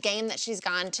 13th game that she's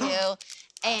gone to,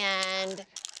 and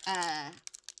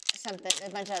a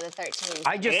bunch of other 13s.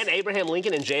 And Abraham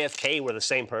Lincoln and JFK were the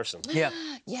same person. Yeah.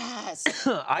 Yes.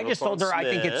 I just told her I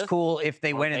think it's cool if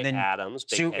they win and then Adams,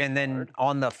 big head and then guard.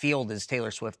 on the field is Taylor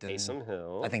Swift and Taysom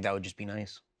Hill. I think that would just be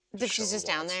nice. That she's just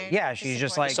down there. Yeah, she's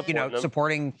just like, Supporting them.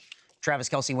 supporting Travis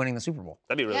Kelce winning the Super Bowl.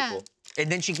 That'd be really cool.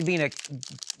 And then she could be in a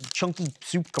chunky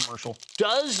soup commercial.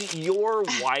 Does your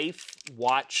wife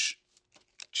watch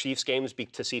Chiefs games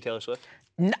to see Taylor Swift?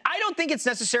 I don't think it's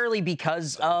necessarily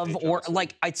because of, or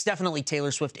like, it's definitely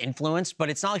Taylor Swift influenced, but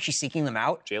it's not like she's seeking them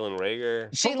out. Jalen Rager.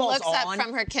 She Football's looks up on.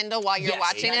 from her Kindle while you're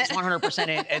watching it. 100%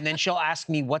 in, and then she'll ask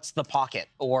me, what's the pocket?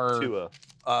 Or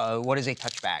Tua. what is a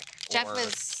touchback? Jeff Or,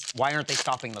 was why aren't they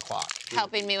stopping the clock?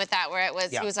 helping me with that, where it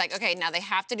was, he was like, okay, now they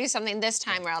have to do something this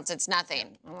time or else it's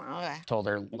nothing. I'm like, okay. Told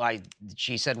her,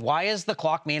 she said, why is the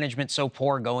clock management so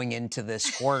poor going into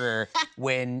this quarter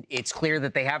when it's clear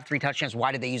that they have 3 touchdowns?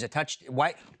 Why did they use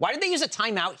why did they use a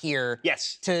timeout here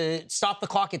to stop the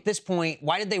clock at this point?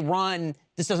 Why did they run?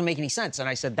 This doesn't make any sense. And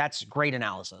I said, that's great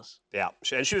analysis. Yeah,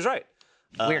 and she was right.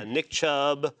 Weird. Nick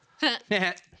Chubb.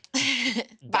 Body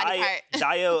part.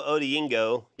 Dio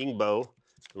Yingbo,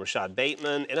 Rashad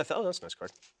Bateman, NFL. Oh, that's a nice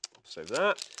card. Save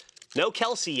that. No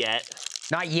Kelce yet.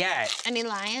 Not yet. Any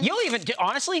Lions?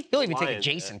 Honestly, you'll even take a Lions,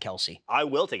 Jason Kelce. I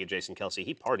will take a Jason Kelce.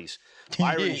 He parties.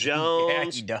 Byron Jones. Yeah,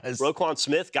 he does. Roquan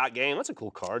Smith got game. That's a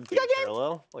cool card. Good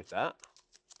parallel. I like that.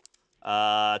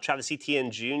 Travis Etienne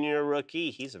Jr.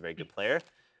 rookie. He's a very good player.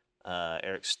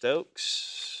 Eric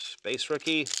Stokes, base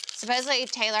rookie. Supposedly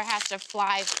Taylor has to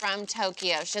fly from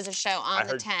Tokyo. She has a show on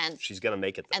the 10th. She's going to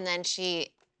make it, though. And then she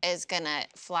is going to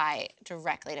fly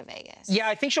directly to Vegas. Yeah,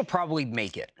 I think she'll probably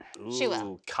make it. She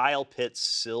will. Kyle Pitts,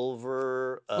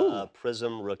 silver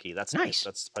prism rookie. That's nice.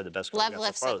 That's probably the best Love card.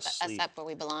 lifts us up where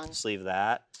we belong. Sleeve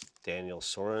that. Daniel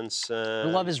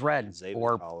Sorensen. Love is red.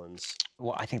 Xavier Collins.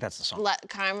 Well, I think that's the song.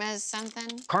 Karma is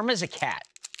something. Karma is a cat.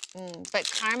 But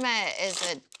Karma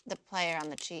is the player on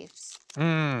the Chiefs.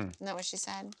 Isn't that what she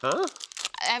said? Huh?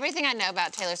 Everything I know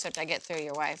about Taylor Swift, I get through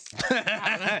your wife.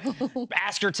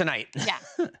 Ask her tonight. Yeah.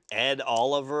 Ed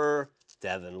Oliver,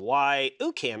 Devin White,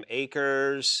 Cam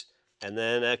Akers, and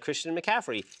then Christian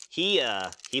McCaffrey. He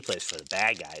plays for the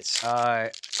bad guys.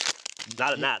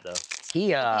 Not in that, though.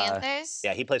 Panthers?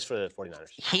 Yeah, he plays for the 49ers.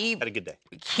 He had a good day.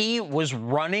 He was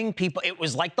running people. It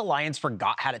was like the Lions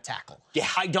forgot how to tackle. Yeah.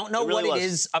 I don't know really what was. it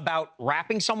is about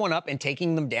wrapping someone up and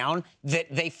taking them down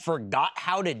that they forgot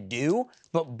how to do,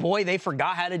 but boy, they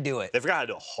forgot how to do it. They forgot how to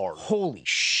do it hard. Holy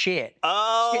shit.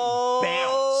 Oh,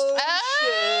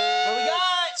 shit. What we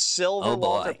got? Silver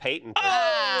Walter Payton.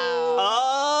 Oh.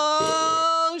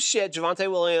 Oh, shit.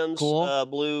 Javonte Williams, Cool.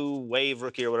 blue wave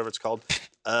rookie or whatever it's called.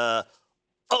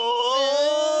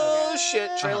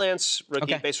 Shit. Trey Lance,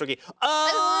 rookie, base rookie.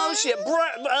 Oh, shit.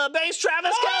 Base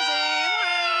Travis Kelce.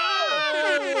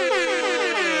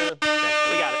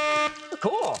 We got it.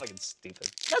 Cool. Fucking stupid.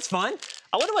 That's fun.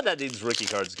 I wonder what that dude's rookie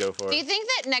cards go for. Do you think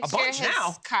that next year bunch his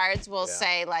now. cards will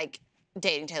say, like,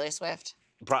 dating Taylor Swift?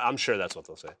 I'm sure that's what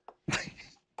they'll say.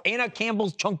 Anna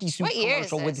Campbell's chunky soup What year is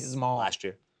commercial with this? his mom. Last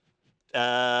year.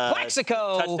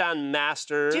 Plaxico. Touchdown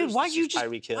Masters. Dude, why'd you just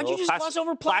gloss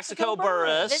over Plaxico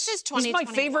Burress? This is He's 2021.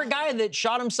 my favorite guy that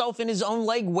shot himself in his own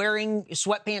leg wearing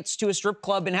sweatpants to a strip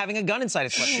club and having a gun inside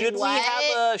his sweatpants. Should we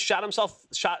have a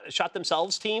shot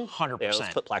themselves team? 100%. Yeah,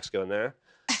 let's put Plaxico in there.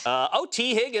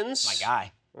 T. Higgins. My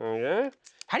guy. Okay.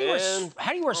 How do you wear And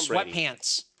Tom Brady.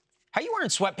 sweatpants? How are you wearing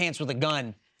sweatpants with a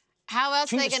gun? How else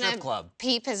To are they the strip going to club.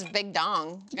 peep his big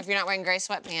dong if you're not wearing gray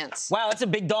sweatpants? Wow, that's a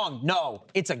big dong. No,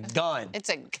 it's a gun. It's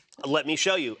a... Let me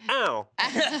show you. Ow.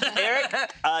 Eric,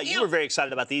 you were very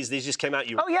excited about these. These just came out.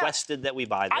 You Oh, yeah. requested that we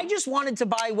buy them. I just wanted to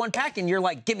buy one pack, and you're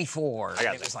like, give me 4. I got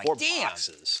And it was like 4 damn.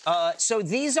 boxes. So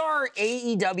these are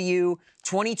AEW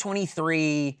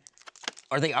 2023.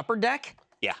 Are they Upper Deck?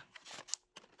 Yeah.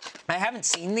 I haven't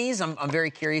seen these. I'm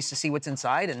very curious to see what's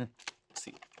inside and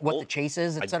what the chase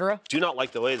is, etc. Do not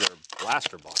like the way their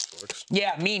blaster box works.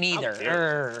 Yeah, me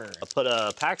neither. I'll put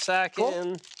a pack sack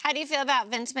in. How do you feel about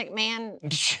Vince McMahon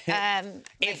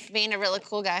being a really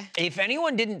cool guy? If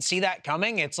anyone didn't see that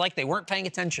coming, it's like they weren't paying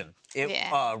attention.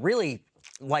 Really,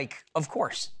 like, of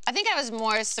course. I think I was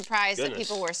more surprised that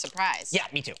people were surprised. Yeah,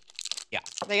 me too. Yeah.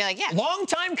 They're like, yeah. Long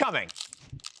time coming.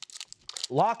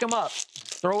 Lock them up.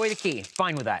 Throw away the key.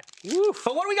 Fine with that. Oof.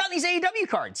 But what do we got in these AEW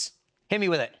cards? Hit me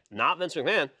with it. Not Vince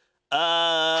McMahon.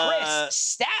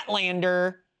 Chris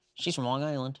Statlander. She's from Long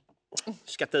Island.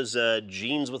 She's got those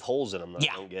jeans with holes in them that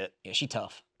I don't get. Yeah, she's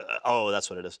tough. Oh, that's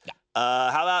what it is. Yeah.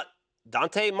 How about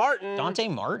Dante Martin? Dante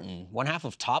Martin, one half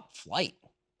of Top Flight.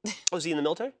 Was he in the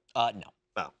military? No.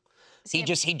 Oh. He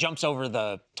jumps over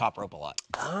the top rope a lot.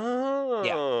 Oh.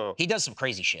 Yeah. He does some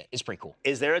crazy shit. It's pretty cool.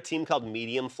 Is there a team called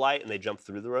Medium Flight and they jump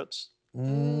through the ropes?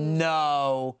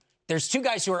 No. There's two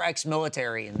guys who are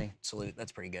ex-military and they salute.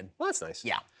 That's pretty good. Well, that's nice.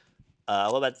 Yeah.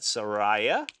 What about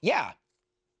Saraya? Yeah.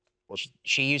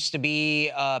 She used to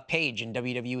be Paige in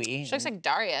WWE. She looks like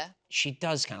Daria. She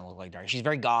does kind of look like Daria. She's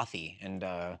very gothy, and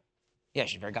yeah,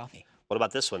 she's very gothy. What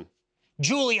about this one?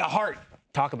 Julia Hart.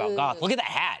 Talk about goth. Look at that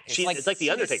hat. It's like the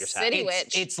Undertaker's hat. City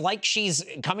Witch. It's like she's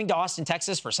coming to Austin,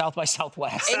 Texas for South by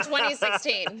Southwest. In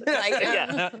 2016.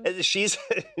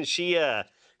 Yeah.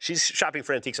 She's shopping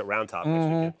for antiques at Round Top.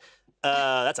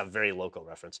 That's a very local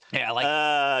reference. Yeah,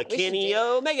 like Kenny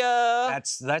Omega.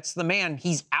 That's the man.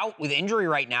 He's out with injury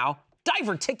right now.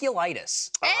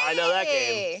 Diverticulitis. I know that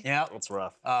game. Yeah, that's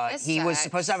rough. He was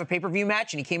supposed to have a pay-per-view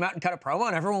match, and he came out and cut a promo,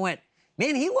 and everyone went,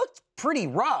 "Man, he looked pretty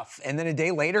rough." And then a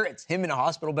day later, it's him in a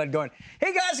hospital bed going,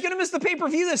 "Hey guys, gonna miss the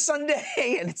pay-per-view this Sunday."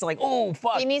 And it's like, oh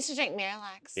fuck. He needs to drink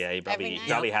Miralax. Yeah, he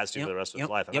probably has to for the rest of his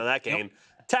life. I know that game. Yep.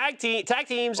 Tag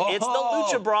teams. It's the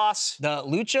Lucha Bros. The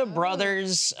Lucha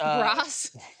Brothers.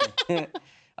 Bros.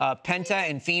 Penta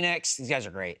and Phoenix. These guys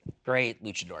are great. Great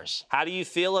luchadors. How do you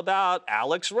feel about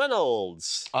Alex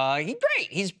Reynolds? He's great.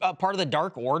 He's part of the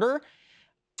Dark Order.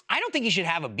 I don't think he should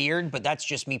have a beard, but that's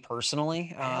just me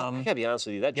personally. I gotta be honest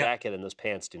with you, that jacket and those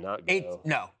pants do not go.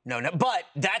 No. But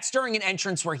that's during an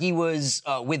entrance where he was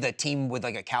with a team with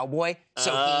like a cowboy.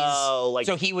 So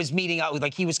so he was meeting up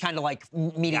with he was kind of like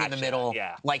meeting in the middle.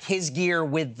 Yeah. Like his gear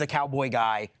with the cowboy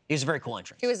guy. It was a very cool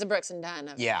entrance. He was the Brooks and Dunn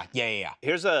of it. Yeah.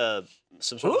 Here's some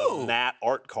sort of a matte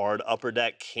art card, Upper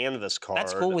Deck canvas card.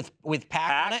 That's cool with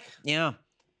Pac on it. Yeah.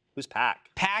 Who's Pac?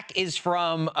 Pac is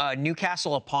from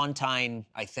Newcastle upon Tyne,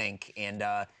 I think, and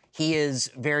he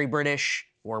is very British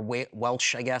or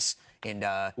Welsh, I guess, and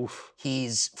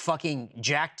he's fucking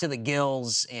jacked to the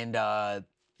gills. And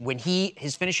when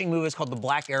his finishing move is called the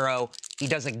Black Arrow, he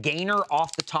does a gainer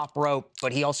off the top rope,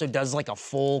 but he also does like a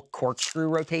full corkscrew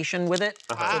rotation with it.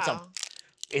 So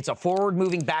it's a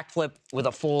forward-moving backflip with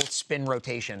a full spin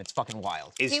rotation. It's fucking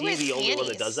wild. Is he the only one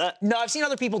that does that? No, I've seen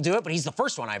other people do it, but he's the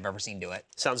first one I've ever seen do it.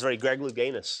 Sounds very Greg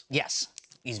Louganis. Yes,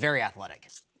 he's very athletic.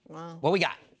 Wow. What we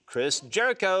got? Chris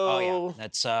Jericho. Oh, yeah,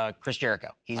 that's Chris Jericho.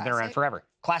 He's been around forever.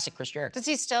 Classic Chris Jericho. Does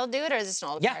he still do it, or is this an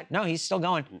old card? No, he's still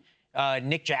going.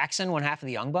 Nick Jackson, one half of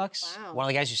the Young Bucks. Wow. One of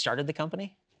the guys who started the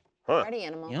company. Party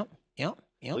animal. Yep.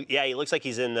 Yeah, he looks like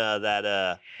he's in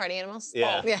that. Party animals?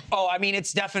 Yeah. Oh, I mean,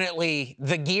 it's definitely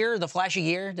the gear, the flashy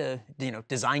gear,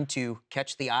 designed to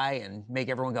catch the eye and make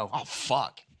everyone go, "Oh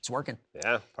fuck, it's working."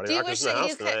 Yeah, Party Do you Rockers wish in the that house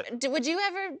you tonight. could? Would you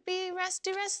ever do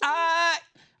wrestling?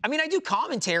 I mean, I do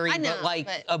commentary, I know,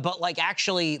 but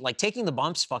actually, taking the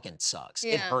bumps fucking sucks. It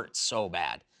Yeah. hurts so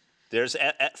bad. There's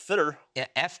Fitter. Yeah,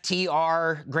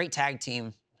 FTR, great tag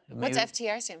team. What's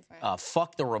FTR stand for?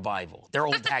 Fuck the Revival. Their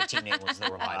old tag team name was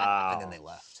the Revival, Wow. and then they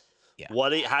left. Yeah.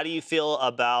 How do you feel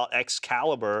about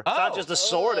Excalibur? It's not just a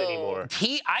sword anymore.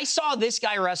 I saw this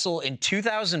guy wrestle in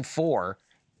 2004.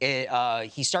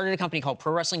 He started a company called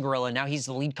Pro Wrestling Guerrilla. Now he's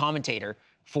the lead commentator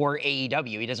for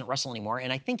AEW. He doesn't wrestle anymore,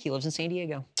 and I think he lives in San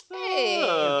Diego. Hey,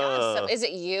 awesome. Is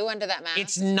it you under that mask?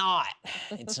 It's not.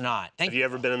 It's not. Have you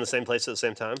ever been in the same place at the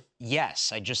same time?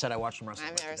 Yes, I just said I watched him wrestle.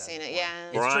 I've never seen it. Yeah.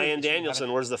 Brian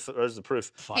Danielson, where's the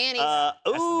proof? Panties. That's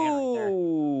the man right there.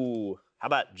 Ooh. How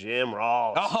about Jim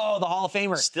Ross? Oh, the Hall of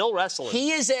Famer. Still wrestling.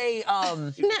 He is a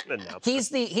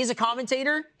he's a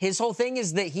commentator. His whole thing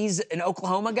is that he's an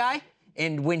Oklahoma guy,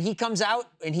 and when he comes out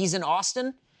and he's in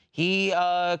Austin, he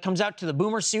comes out to the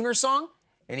Boomer Sooner song,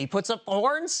 and he puts up the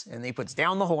horns and he puts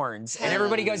down the horns, and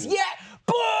everybody goes, "Yeah,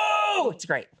 boo!" It's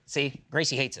great. See,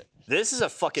 Gracie hates it. This is a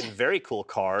fucking very cool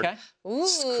card. Okay.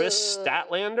 Ooh. Chris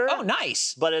Statlander. Oh,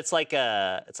 nice. But it's like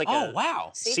Oh,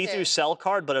 wow. see-through cell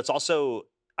card, but it's also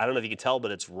I don't know if you can tell,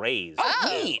 but it's raised.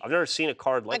 Oh. Neat. I've never seen a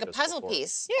card like Like a this puzzle before.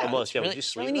 piece. Yeah, Almost, yeah. Really, Would you it's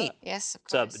sleeve really neat. that? Yes, of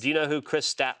So, course. do you know who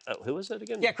Chris who was it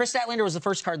again? Yeah, Chris Statlander was the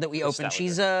first card that we opened.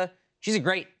 Statlander. She's a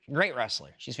great wrestler.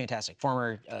 She's fantastic.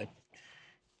 Former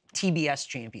TBS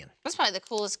champion. That's probably the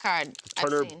coolest card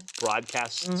Turner I've seen.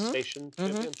 Broadcast Station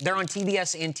champion. They're on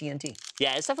TBS and TNT.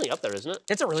 Yeah, it's definitely up there, isn't it?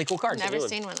 It's a really cool card. Never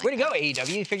seen one like Way to go,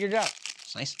 AEW. You figured it out.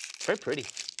 It's nice. It's very pretty.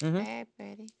 Very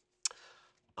pretty.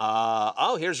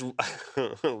 Here's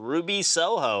Ruby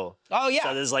Soho. Oh, yeah.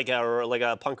 So there's like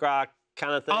a punk rock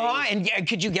kind of thing. And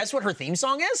could you guess what her theme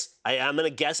song is? I'm gonna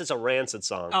guess it's a Rancid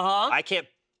song. I can't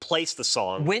place the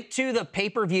song. Went to the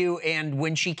pay-per-view, and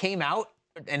when she came out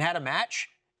and had a match,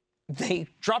 they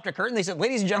dropped a curtain. They said,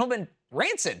 "Ladies and gentlemen,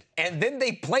 Rancid," and then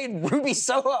they played Ruby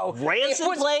Soho. Rancid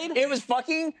played? It was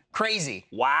fucking crazy.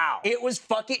 Wow. It was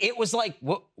like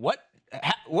what? What?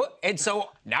 And so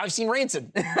now I've seen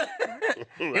Rancid. It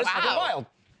was fucking wild.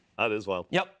 That is wild.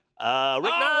 Yep. Rick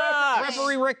Knox.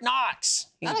 Referee Rick Knox.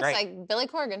 He's That looks great. like Billy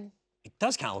Corgan. It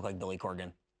does kind of look like Billy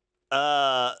Corgan.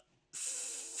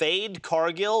 Fade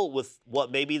Cargill with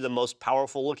what may be the most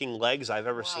powerful looking legs I've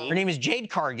ever Her seen. name is Jade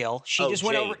Cargill. She just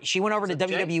went Jade. over. She went over to Is it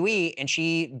Jade? WWE and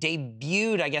she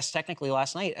debuted, I guess, technically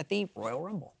last night at the Royal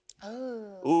Rumble.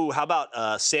 Oh. Ooh, how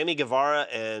about Sammy Guevara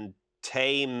and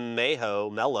Tay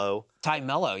Mello? Ty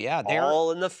Mello, yeah, All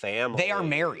in the family. they are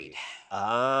married.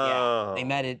 Oh. Yeah, they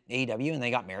met at AEW and they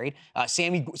got married.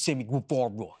 Sammy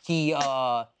Guevara. He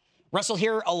wrestled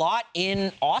here a lot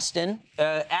in Austin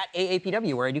at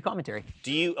AAPW where I do commentary.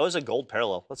 Oh, it's a gold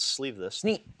parallel. Let's sleeve this.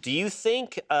 Neat. Do you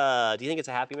think it's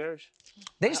a happy marriage?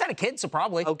 They just had a kid, so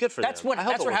probably. Oh, good for that's them. What I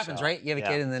hope that's it what works happens, out. right? You have a Yeah.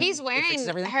 kid and then He's it wearing fixes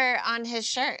everything. her on his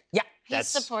shirt. Yeah. He's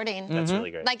supporting. That's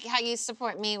really great. Like how you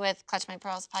support me with Clutch My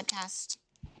Pearls podcast.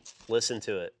 Listen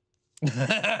to it.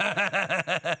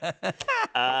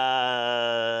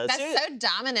 That's Seriously. so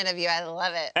dominant of you. I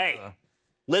love it. Hey,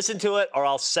 listen to it, or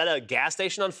I'll set a gas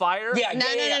station on fire. Yeah. No.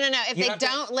 If You they have to-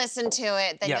 don't listen to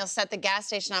it, then Yeah. you'll set the gas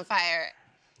station on fire.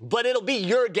 But it'll be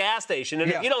your gas station, and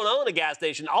Yeah. if you don't own a gas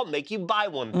station, I'll make you buy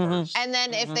one first. And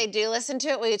then if they do listen to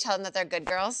it, will you tell them that they're good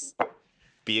girls?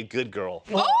 Be a good girl.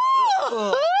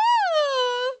 Oh!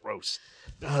 Gross.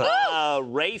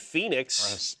 Ray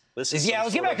Phoenix. This is Yeah,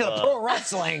 let's get back to the pro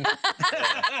wrestling.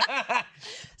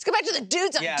 Let's go back to the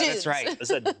dudes on Yeah, dudes. that's right. This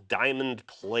is a diamond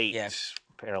plate Yeah.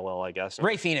 parallel, I guess.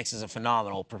 Ray Phoenix is a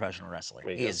phenomenal professional wrestler.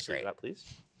 Wait, He let's is see great. that, please.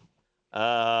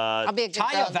 I'll be a good girl.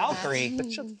 Taya and do that. Valkyrie.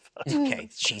 Okay,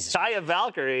 Jesus. Taya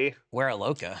Valkyrie. Wear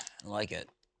Loca. I like it.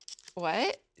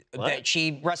 What? That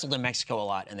she wrestled in Mexico a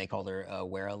lot, and they called her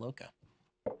Wera Loca.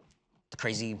 The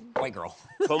crazy white girl.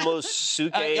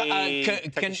 Komosuke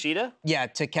Takeshita? Yeah,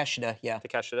 Takeshita. Yeah.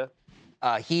 Takeshita?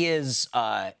 He is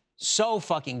so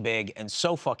fucking big and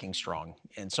so fucking strong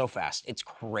and so fast. It's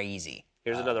crazy.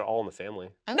 Here's another All in the Family.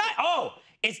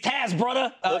 It's Taz,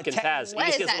 brother. Look at Taz. what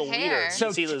You is can see his that little hair? wiener. You So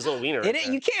can see his little wiener. Right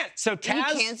there. You can't. So You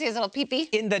Taz. can't see his little pee-pee?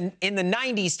 In the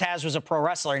 90s, Taz was a pro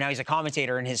wrestler. Now he's a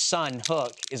commentator, and his son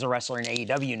Hook is a wrestler in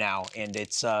AEW now, and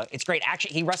it's great.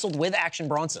 Action. He wrestled with Action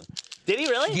Bronson. Did he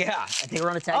really? Yeah, they were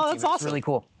on a tag Oh, team. that's It's awesome. really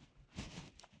cool.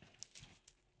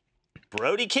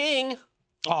 Brody King.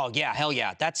 Oh yeah, hell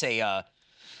yeah. That's a.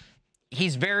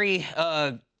 He's very,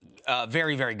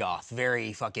 very, very goth.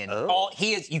 Very fucking.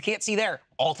 He is. You can't see there.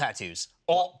 All tattoos.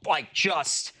 All like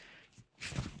just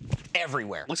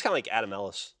everywhere. Looks kind of like Adam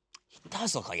Ellis. It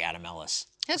does look like Adam Ellis.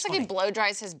 He looks like he blow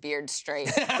dries his beard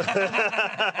straight.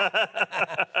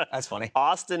 That's funny.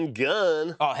 Austin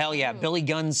Gunn. Oh hell yeah, Billy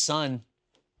Gunn's son.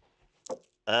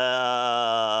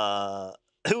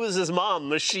 Who was his mom?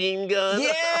 Machine Gun?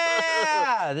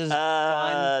 Yeah, this is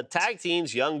fun. Tag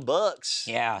teams, Young Bucks.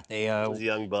 Yeah, they Those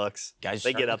Young Bucks. guys.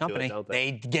 They started get the up company. to it, don't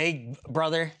they? They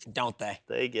brother, don't they?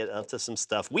 They get up to some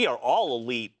stuff. We are all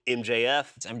elite, MJF.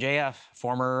 It's MJF,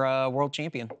 former world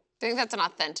champion. Do you think that's an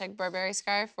authentic Burberry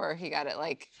scarf, or he got it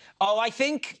like? Oh, I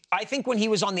think when he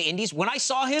was on the Indies, when I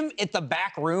saw him at the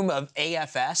back room of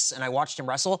AFS and I watched him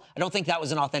wrestle, I don't think that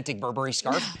was an authentic Burberry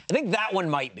scarf. I think that one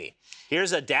might be.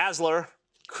 Here's a Dazzler.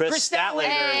 Chris Statlander.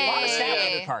 A lot of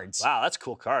Hey. Statlander cards. Wow, that's a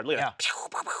cool card. Look at Yeah.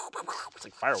 that. It's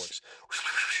like fireworks.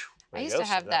 There I you used go. to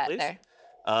have See that please? there.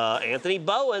 Anthony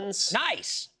Bowens.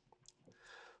 Nice.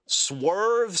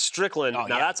 Swerve Strickland. Oh,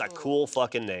 now yeah. that's a cool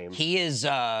fucking name. He is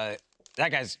that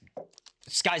guy's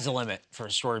sky's the limit for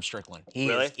Swerve Strickland.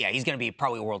 Really? He's going to be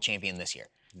probably a world champion this year.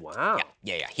 Wow.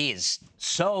 Yeah. He is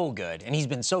so good, and he's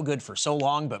been so good for so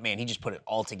long. But man, he just put it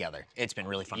all together. It's been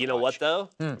really fun. You to know what watch. though?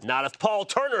 Not if Paul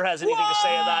Turner has anything to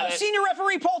say about it. Senior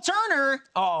referee Paul Turner.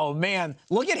 Oh man,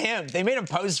 look at him. They made him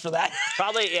pose for that.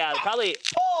 Probably.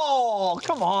 Paul,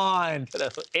 come on.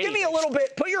 Give me a little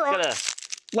bit. Put your arm. Gonna-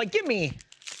 Like, give me.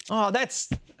 Oh, that's.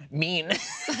 Mean.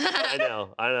 I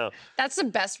know. That's the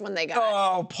best one they got.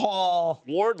 Oh, Paul.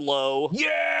 Wardlow.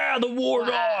 Yeah, the war dog.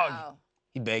 Wow.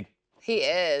 He's big. He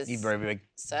is. He's very big.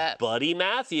 Sup? Buddy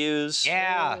Matthews.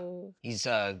 Yeah. Ooh.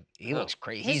 He looks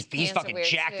crazy. His He's pants are fucking weird,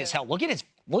 jacked too. as hell. Look at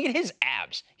his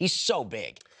abs. He's so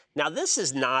big. Now, this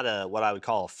is not what I would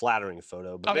call a flattering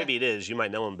photo, but Okay. maybe it is. You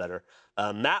might know him better.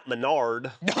 Matt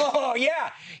Menard. Oh,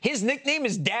 yeah. His nickname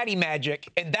is Daddy Magic,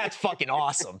 and that's fucking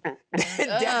awesome.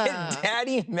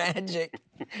 Daddy Magic.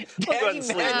 Daddy and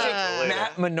sleep Magic, that for later.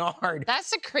 Matt Menard.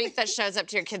 That's the creep that shows up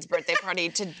to your kid's birthday party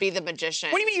to be the magician.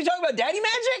 What do you mean? You talking about Daddy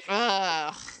Magic?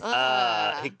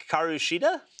 Hikaru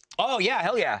Shida. Oh, yeah.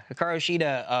 Hell yeah. Hikaru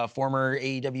Shida, former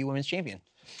AEW Women's Champion.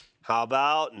 How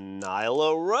about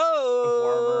Nyla Rose?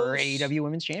 Former AEW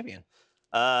Women's Champion.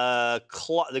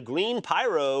 The Green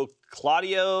Pyro,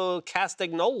 Claudio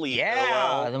Castagnoli.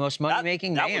 Yeah, the most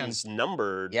money-making That man. one's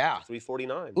numbered. Yeah.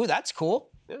 349. Ooh, that's cool.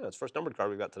 Yeah, it's the first numbered card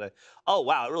we got today. Oh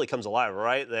wow, it really comes alive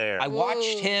right there. I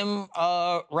watched him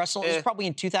wrestle. It was probably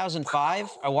in 2005.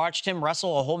 I watched him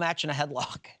wrestle a whole match in a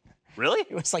headlock. Really?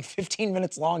 It was like 15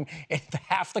 minutes long, and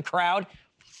half the crowd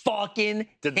fucking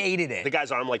hated it. The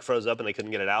guy's arm like froze up and they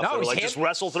couldn't get it out. No, so it they were was like, him- just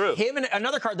wrestle through. Him and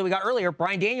another card that we got earlier,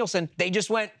 Bryan Danielson, they just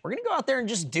went, we're going to go out there and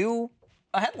just do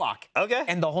a headlock. Okay.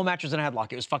 And the whole match was in a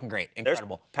headlock. It was fucking great. There's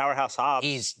Incredible. Powerhouse Hobbs.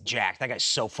 He's jacked. That guy's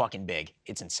so fucking big.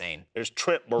 It's insane. There's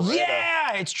Trent Beretta.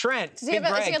 Yeah, it's Trent. Is he Big is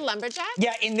he a Greg. lumberjack?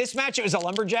 Yeah, in this match, it was a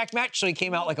lumberjack match, so he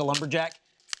came out like a lumberjack.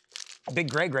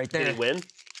 Big Greg right there. Did he win?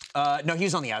 No, he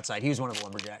was on the outside. He was one of the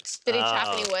lumberjacks. Did he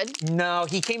chop any wood? No,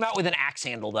 he came out with an axe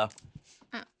handle, though.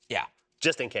 Oh. Yeah,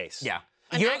 Just in case. yeah.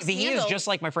 An axe He is handle? just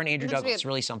like my friend Andrew Looks like Douglas. a-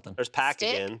 Really something. There's Pac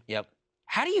Stick? again. Yep.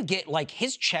 How do you get, like,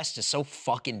 his chest is so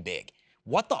fucking big.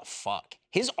 What the fuck?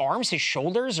 His arms, his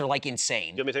shoulders are, like, insane.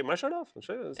 You want me to take my shirt off? I'll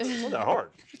show you. It's not that hard.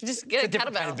 Just get a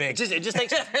Different kettlebell. kind of big.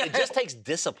 It just takes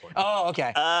discipline. Oh,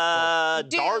 okay.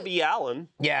 Darby Allin.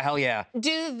 Yeah, hell yeah.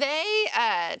 Do they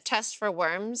test for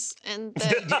worms? And They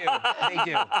do.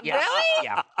 Yeah. Really?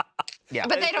 Yeah. Yeah.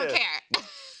 But they don't care.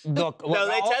 Look, No,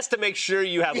 they all- test to make sure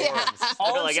you have worms.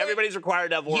 All They're I'm like, saying- everybody's required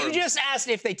to have worms. You just asked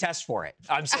if they test for it.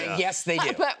 I'm saying yes, they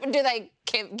do. But do they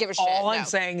give a shit? All I'm No.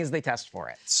 saying is they test for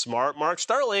it. Smart Mark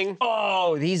Sterling.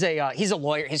 Oh, he's a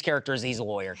lawyer. His character is he's a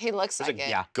lawyer. He looks like it.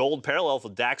 Yeah. Gold parallel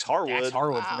with Dax Harwood. Dax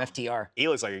Harwood Wow. from FTR. He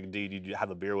looks like a dude you'd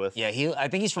have a beer with. Yeah, I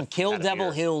think he's from Kill Had a Devil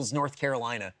beer. Hills, North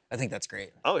Carolina. I think that's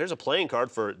great. Oh, here's a playing card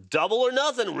for Double or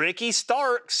Nothing, Ricky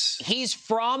Starks.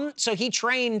 So he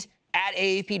trained at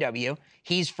AEPW.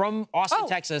 He's from Austin, Oh.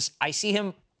 Texas. I see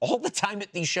him all the time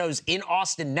at these shows in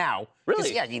Austin now. 'Cause,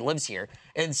 Really? Yeah, he lives here.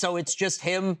 And so it's just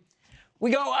him. We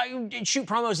go, I shoot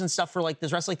promos and stuff for like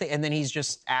this wrestling thing, and then he's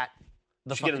just at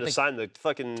the Should get him to thing. sign the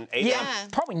fucking Ada. Yeah.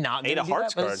 Probably not. Ada gonna do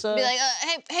Hearts that, but card. it's, Be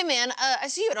like, hey man, I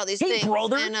see you at all these Hey, things.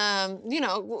 brother. And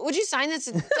would you sign this?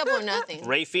 It's double or nothing.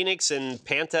 Ray Phoenix and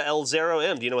Panta El Zero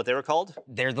M. Do you know what they were called?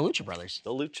 they're the Lucha Brothers.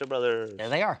 The Lucha Brothers. There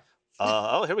they are.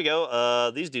 Oh, here we go.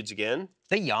 These dudes again.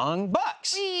 The Young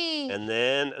Bucks. Whee! And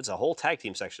then it's a whole tag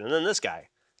team section. And then this guy.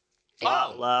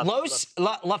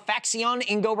 La Facción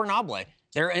Ingobernable.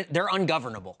 They're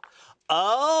ungovernable.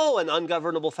 Oh, an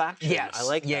ungovernable faction. Yes. I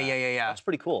like that. Yeah. That's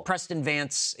pretty cool. Preston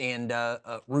Vance and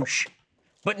Roosh.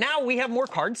 But now we have more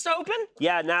cards to open?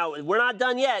 Yeah, now we're not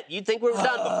done yet. You'd think we were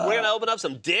done, but we're going to open up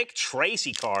some Dick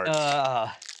Tracy cards.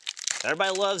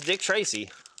 Everybody loves Dick Tracy.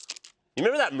 You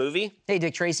remember that movie? Hey,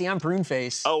 Dick Tracy, I'm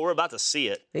Pruneface. Oh, we're about to see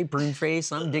it. Hey,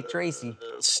 Pruneface, I'm Dick Tracy.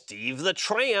 Steve the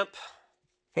Tramp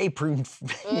Hey, Prune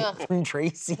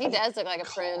Tracy. He does look like a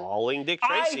prune. calling Dick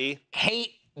Tracy. I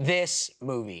hate this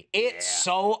movie. It's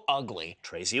so ugly.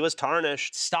 Tracy was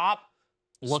tarnished. Stop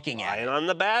looking at Lying it. on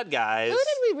the bad guys. Who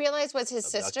did we realize was his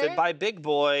sister? Abducted by Big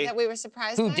Boy. That we were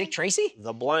surprised Who, by? Dick Tracy?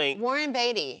 The blank. Warren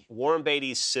Beatty. Warren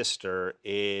Beatty's sister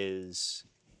is.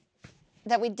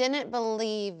 That we didn't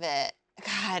believe it.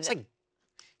 God. It's like.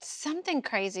 Something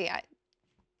crazy.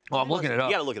 Well, I'm looking it up.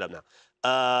 You gotta look it up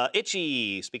now.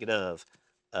 Itchy. Speaking of.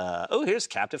 Oh, here's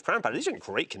Captive Crown Powder. These are in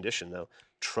great condition though.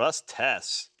 Trust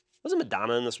Tess. Wasn't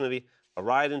Madonna in this movie? A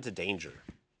Ride into Danger.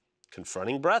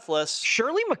 Confronting Breathless.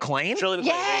 Shirley MacLaine? Shirley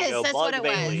MacLaine. there Yes, you go. that's Bug what it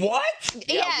was. Bailey. What? Yeah,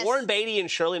 Yes. Warren Beatty and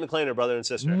Shirley MacLaine are brother and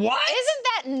sister. What?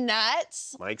 Isn't that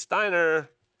nuts? Mike Steiner.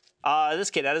 This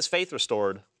kid had his faith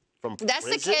restored from That's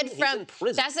prison. the kid He's from. in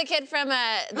prison. That's the kid from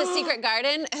The Secret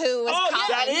Garden who was calling.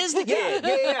 That is the kid.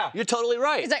 Yeah. You're totally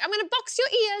right. He's like, I'm gonna box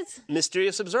your ears.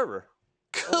 Mysterious Observer.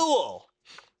 Cool.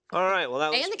 All right. Well,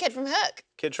 that was And the kid from Hook.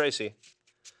 Kid Tracy.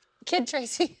 Kid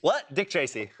Tracy. What? Dick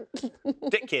Tracy.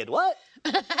 Dick Kid. What?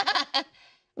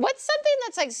 What's something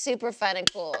that's like super fun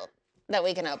and cool that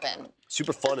we can open?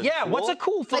 Super fun and Yeah, cool. what's a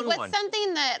cool, fun Like, what's one?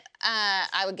 something that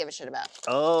I would give a shit about?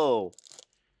 Oh.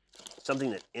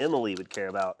 Something that Emily would care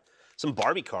about. Some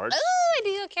Barbie cards. Oh, I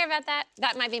do care about that.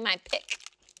 That might be my pick.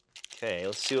 Okay,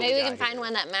 let's see what Maybe we got can find here.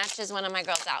 one that matches one of my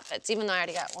girls' outfits, even though I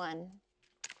already got one.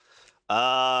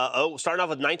 Starting off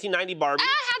with 1990 Barbie. I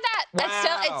had that.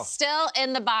 That's Wow. it's still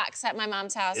in the box at my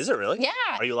mom's house. Is it really? Yeah.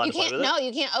 Are you allowed to play can't, with it? No,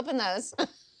 you can't open those.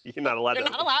 You're not allowed You're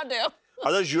to. not allowed to.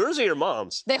 Are those yours or your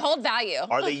mom's? They hold value.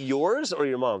 Are they yours or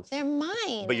your mom's? They're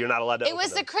mine. But you're not allowed to It open was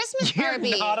them. the Christmas You're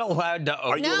Barbie. not allowed to Are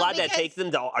open. you No, allowed to because- take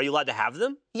them? Are you allowed to have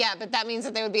them? Yeah, but that means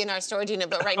that they would be in our storage unit.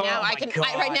 But right now, Oh my God.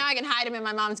 right now I can hide them in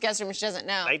my mom's guest room, and she doesn't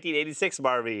know. 1986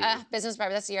 Barbie. Business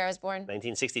Barbie. That's the year I was born.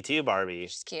 1962 Barbie.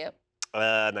 She's cute.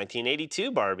 1982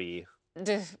 Barbie.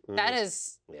 That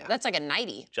is. Yeah. That's like a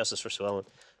 90. Justice for Swellen.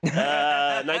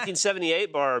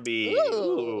 1978 Barbie.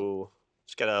 Ooh.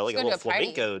 She's got a Let's go little to a party.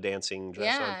 flamenco dancing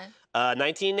dress Yeah. on.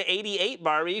 1988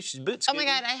 Barbie. She's boot Oh my scooting.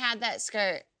 God, I had that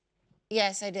skirt.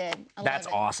 Yes, I did. I That's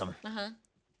love it. awesome. Uh-huh.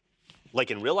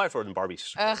 Like in real life or in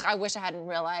Barbie's? Ugh, I wish I had in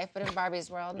real life, but in Barbie's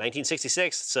world.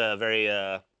 1966. It's a very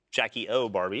Jackie O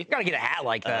Barbie. Gotta get a hat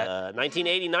like that.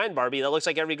 1989 Barbie. That looks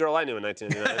like every girl I knew in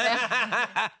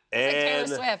 1989. It's and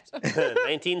like Taylor Swift.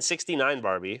 1969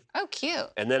 Barbie. Oh, cute.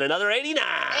 And then another 89.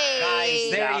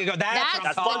 Hey. There you go. That's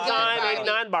That's the the good time, Barbie.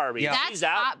 89 Barbie. Yeah. That's She's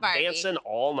out hot Barbie. dancing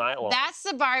all night long. That's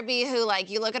the Barbie who, like,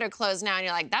 you look at her clothes now and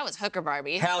you're like, that was hooker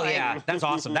Barbie. Hell Like, yeah. That's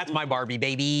awesome. That's my Barbie,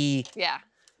 baby. Yeah.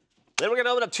 Then we're going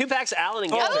to open up 2-packs of Allen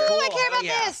and Ginter. Oh, I cool. care about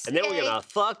Yeah. this. And then we're Yay. going to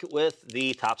fuck with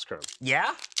the Topps Chrome.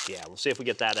 Yeah? Yeah, we'll see if we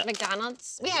get that up.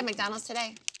 McDonald's. We had McDonald's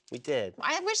today. We did.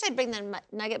 I wish they'd bring the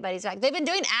Nugget Buddies back. They've been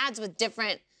doing ads with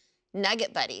different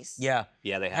Nugget Buddies. Yeah.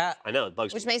 Yeah, they have. I know, it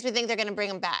bugs Which me. makes me think they're going to bring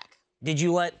them back. Did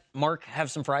you let Mark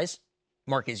have some fries?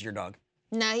 Mark is your dog.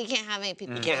 No, he can't have any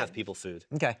people. You can't have people food.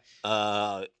 Okay.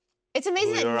 It's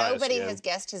amazing that Your eyes, nobody yeah. has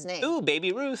guessed his name. Ooh,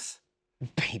 Baby Ruth.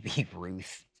 Baby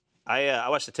Ruth. I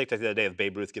watched a TikTok the other day of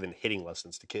Babe Ruth giving hitting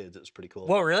lessons to kids. It was pretty cool.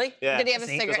 Whoa, really? Yeah. Did he have a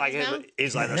See, cigarette It's like in his mouth?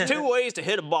 he's like, there's 2 ways to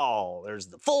hit a ball. There's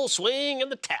the full swing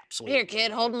and the tap swing. Here,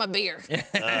 kid, hold my beer.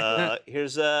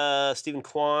 Here's Stephen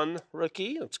Kwan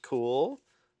rookie. That's cool.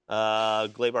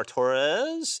 Gleyber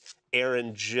Torres.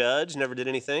 Aaron Judge never did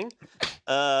anything.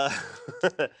 Vinny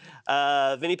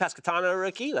Pascatano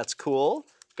rookie. That's cool.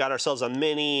 Got ourselves a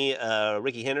mini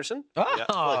Ricky Henderson. Oh. Yeah,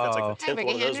 I feel like that's like the 10th Hi, one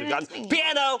Ricky of those we've gotten. Henderson.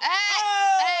 Piano.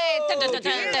 Hey! Dun, dun, dun,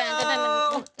 dear. dun, dun,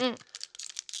 dun, dun.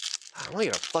 I want to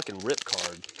get a fucking rip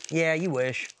card. Yeah, you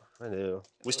wish. I do.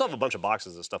 We still have a bunch of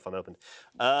boxes of stuff unopened.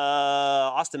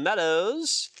 Austin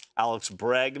Meadows, Alex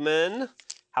Bregman.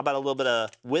 How about a little bit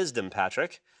of wisdom,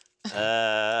 Patrick?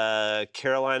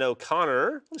 Caroline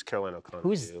O'Connor. What does Caroline O'Connor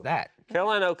Who's do? that?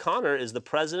 Caroline O'Connor is the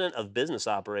president of business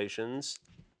operations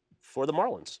for the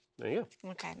Marlins. There you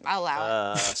Okay, I'll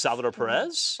allow it. go. Salvador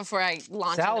Perez, Before I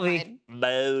launch Salvi. into my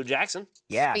Bo Jackson.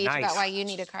 Yeah, speech nice. about why you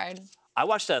need a card. I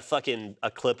watched a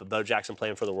clip of Bo Jackson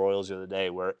playing for the Royals the other day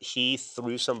where he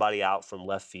threw somebody out from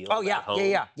left field. Oh, yeah, at home.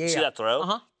 yeah. See that throw?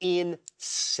 Uh-huh.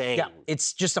 Insane. Yeah,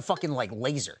 it's just a fucking like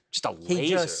laser. Just a laser. He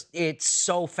just, it's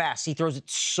so fast. He throws it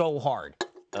so hard.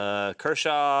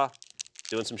 Kershaw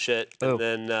doing some shit. Ooh. And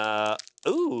then,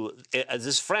 this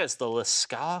is France, the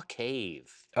Lascaux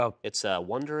Cave. Oh, It's a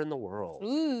wonder in the world.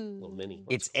 Ooh, Little mini.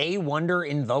 it's a wonder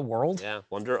in the world? Yeah,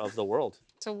 wonder of the world.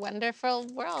 it's a wonderful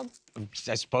world.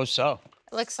 I suppose so.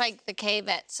 It looks like the cave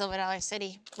at Silver Dollar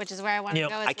City, which is where I want to Yep.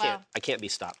 go as I can't be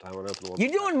stopped. I want to open one. You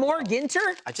doing more Ginter?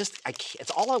 I can't.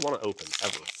 It's all I want to open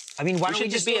ever. I mean, why We don't should we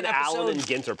just do be an Allen and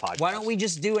episode? Ginter podcast. Why don't we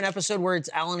just do an episode where it's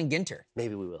Allen and Ginter?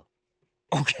 Maybe we will.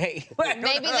 Okay.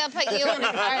 Maybe they'll put you on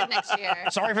a card next year.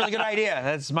 Sorry for the good idea.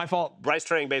 That's my fault. Bryce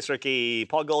Turang, base rookie.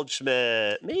 Paul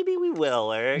Goldschmidt. Maybe we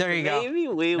will, Eric. There you go. Maybe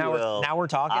we Now will. now we're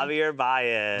talking. Javier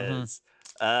Baez.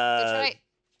 Detroit.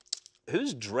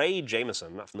 Who's Dre Jameson?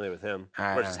 I'm not familiar with him.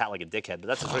 I Wears his hat like a dickhead, but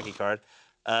that's his rookie card.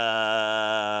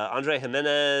 Andre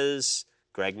Jimenez,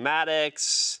 Greg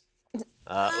Maddux.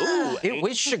 It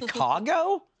was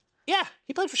Chicago? Yeah,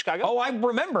 he played for Chicago. Oh, I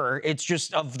remember. It's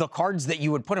just of the cards that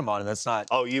you would put him on, and that's not.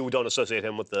 Oh, you don't associate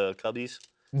him with the Cubbies?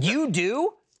 You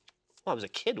do? Well, I was a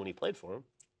kid when he played for him.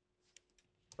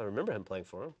 I remember him playing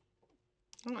for him.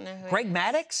 I don't know who Greg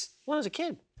Maddux? When I was a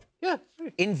kid. Yeah.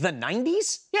 In the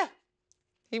 90s? Yeah.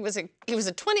 he was a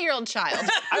 20-year-old child.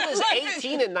 I was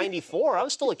 18 in 94. I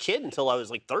was still a kid until I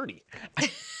was like 30.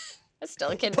 That's still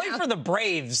a kid Played now. for the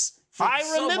Braves. for I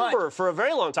so remember much. for a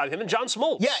very long time him and John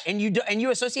Smoltz. Yeah, and you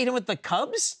associate him with the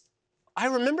Cubs I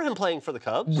remember him playing for the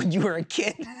Cubs. when you were a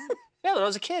kid. Yeah, when I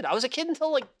was a kid. I was a kid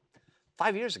until like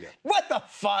 5 years ago. What the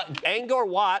fuck? Angor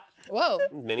Watt. Whoa.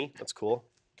 Mini. That's cool.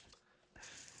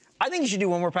 I think you should do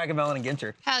one more pack of Melon and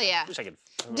Ginter. Hell yeah. Wish I could.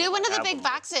 Do one of the big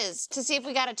boxes to see if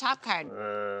we got a top card.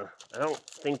 I don't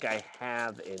think I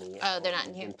have any. Oh, they're not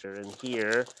in here. Ginter in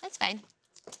here. That's fine.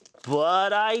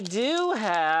 But I do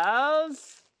have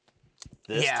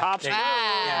this top card.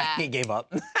 Yeah, he gave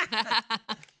up. Just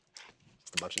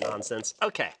a bunch of nonsense.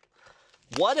 Okay.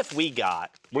 What if we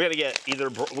got? We're gonna get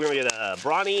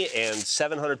Bronny and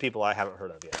 700 people I haven't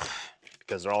heard of yet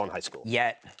because they're all in high school.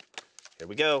 Yet. Here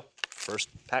we go. First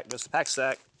pack goes to pack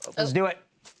stack. Oh, Let's do it.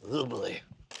 oh boy.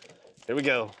 Here we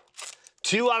go.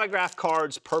 2 autograph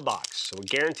cards per box. So we're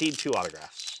guaranteed 2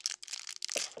 autographs.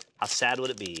 How sad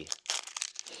would it be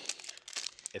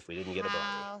if we didn't get a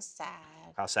Bronny? How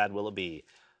sad. How sad will it be?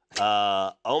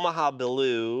 Omaha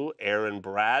Blue, Aaron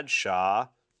Bradshaw,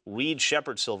 Reed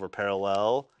Shepherd Silver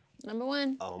Parallel. Number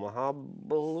 1. Omaha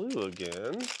Blue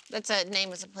again. That's a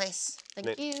name as a place.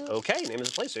 Thank you. Okay, name is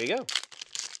a place. There you go.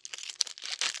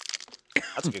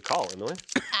 That's a good call, Emily.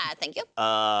 Thank you.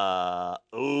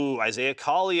 Isaiah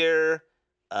Collier,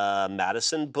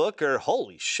 Madison Booker.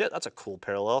 Holy shit, that's a cool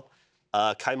parallel.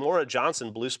 Kimora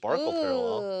Johnson, Blue Sparkle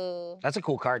parallel. Ooh. That's a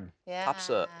cool card. Yeah. Top's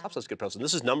a good parallel.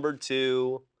 This is numbered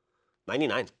to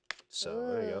 99. So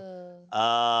there you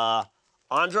go.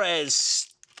 Andres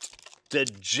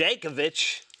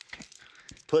Stajankovic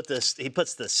he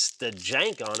puts the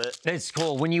Stajank on it. It's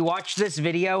cool. When you watch this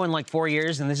video in like 4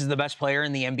 years and this is the best player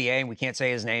in the NBA and we can't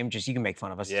say his name, just you can make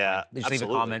fun of us. Yeah, just leave a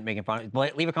absolutely. comment making fun.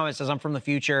 Leave a comment that says I'm from the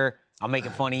future. I'll make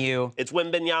fun of you. It's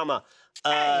Wembenyama.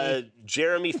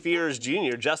 Jeremy Fears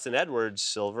Jr., Justin Edwards,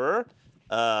 silver.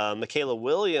 Michaela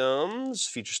Williams,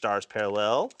 Future Stars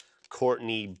parallel.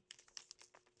 Courtney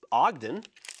Ogden.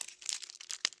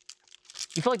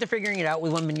 You feel like they're figuring it out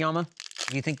with Wembenyama?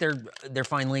 Do you think they're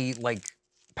finally like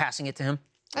passing it to him?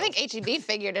 I think HEB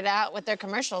figured it out with their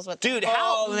commercials with Dude,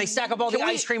 Oh, they stack up all the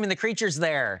ice cream and the creatures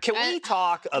there. Can we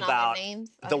talk and all their about names?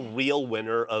 the real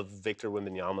winner of Victor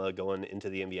Wembanyama going into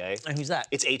the NBA? And who's that?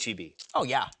 It's HEB. Oh,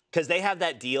 yeah. Because they have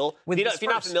that deal. With If the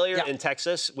you're not Spurs. familiar, Yeah. in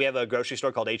Texas, we have a grocery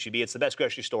store called HEB. It's the best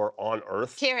grocery store on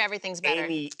earth. Here, everything's better.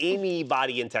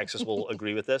 Anybody in Texas will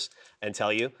agree with this and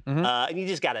tell you. And you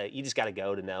just gotta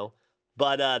go to know.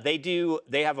 But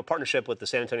they have a partnership with the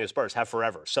San Antonio Spurs, have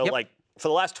forever. So like for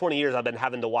the last 20 years, I've been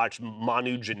having to watch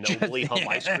Manu Ginobili hump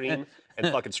ice cream and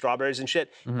fucking strawberries and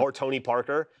shit, or Tony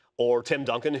Parker, or Tim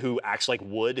Duncan, who acts like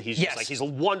wood. He's just like, he's a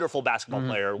wonderful basketball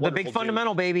player. The big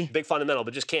fundamental, baby. Big fundamental,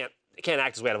 but just can't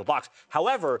act his way out of a box.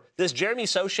 However, this Jeremy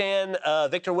Sochan,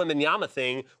 Victor Wembanyama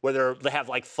thing, where they have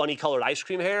like funny colored ice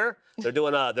cream hair. They're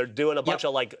doing a bunch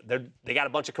of like they got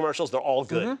a bunch of commercials. They're all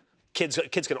good. Kids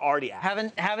can already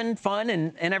act. Having fun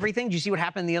and everything. Did you see what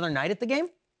happened the other night at the game?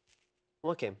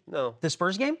 What game? No. The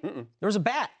Spurs game? There was a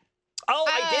bat. Oh,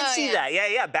 I did see that.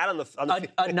 Yeah. Bat on the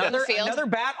Another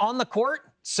bat on the court.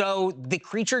 So the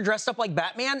creature dressed up like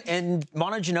Batman and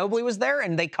Manu Ginobili was there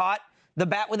and they caught the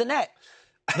bat with a net.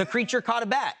 The creature caught a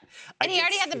bat. And he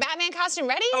already had the Batman costume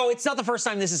ready? Oh, it's not the first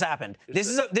time this has happened. This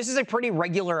is a pretty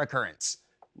regular occurrence.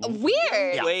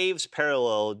 Weird. Waves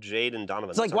parallel Jade and Donovan.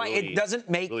 It's like why it doesn't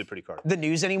make really pretty card. the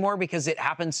news anymore because it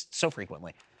happens so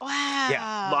frequently. Wow.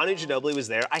 Yeah. Manu Ginobili was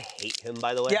there. I hate him,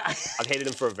 by the way. Yeah. I've hated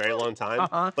him for a very long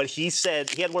time. But he said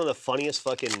he had one of the funniest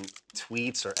fucking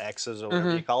tweets or X's or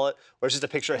whatever you call it, where it's just a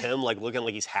picture of him like looking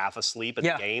like he's half asleep at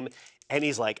the game. And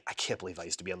he's like, I can't believe I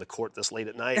used to be on the court this late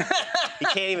at night. He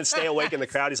can't even stay awake in the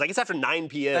crowd. He's like, it's after 9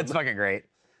 p.m. That's fucking great.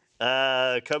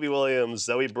 Kobe Williams,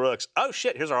 Zoe Brooks. Oh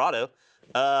shit, here's our auto.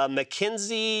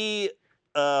 Mackenzie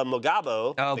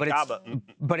Mogabo. Oh,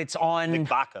 but it's on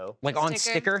McBacco. like on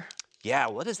sticker. Yeah,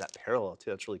 what is that parallel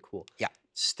too? That's really cool. Yeah.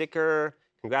 Sticker.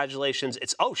 Congratulations.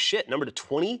 It's number to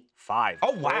 25.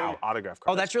 Oh wow. Autograph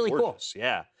card. Oh, that's really gorgeous. Cool.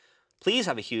 Yeah. Please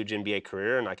have a huge NBA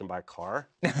career and I can buy a car.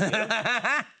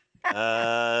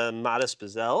 Modest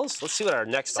Bazels. Let's see what our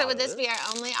next So auto would this is. be our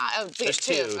only? Oh, There's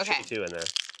two. Okay. Should be 2 in there.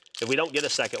 If we don't get a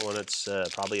second one, it's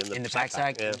probably in the pack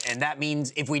sack. Yeah. And that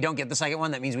means if we don't get the second one,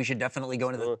 that means we should definitely go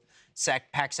into the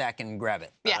pack sack and grab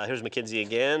it. Yeah. Here's Mackenzie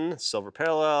again. Silver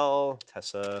parallel.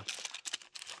 Tessa.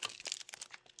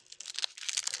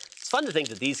 It's fun to think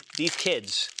that these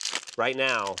kids right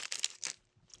now,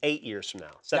 8 years from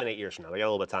now, 7, 8 years from now, they got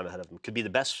a little bit of time ahead of them, could be the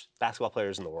best basketball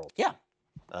players in the world. Yeah.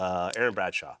 Aaron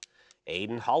Bradshaw.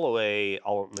 Aiden Holloway,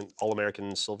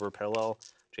 All-American silver parallel.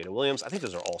 Jada Williams. I think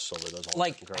those are all silver. Those all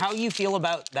Like, how you feel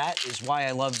about that is why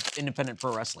I love independent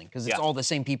pro wrestling, because it's all the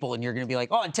same people, and you're going to be like,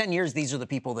 oh, in 10 years, these are the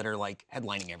people that are, like,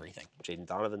 headlining everything. Jaden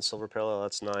Donovan, silver parallel.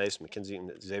 That's nice. Mackenzie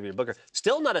and Xavier Booker.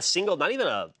 Still not a single, not even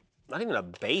a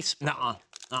base. Nuh-uh.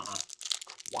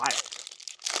 Wild.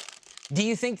 Do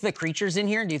you think the creature's in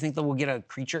here? Do you think that we'll get a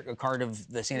card of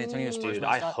the San Antonio Spurs? Dude,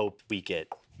 I hope we get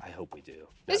I hope we do.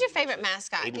 Who's your favorite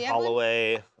mascot? Do Aiden you have one?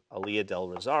 Holloway, Aaliyah Del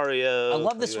Rosario. I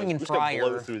love the swinging I'm just gonna blow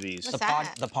friar. through these. What's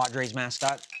that? The Padres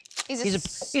mascot.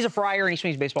 He's a friar and he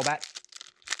swings a baseball bat.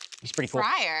 He's pretty cool.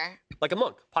 friar. Like a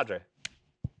monk, Padre.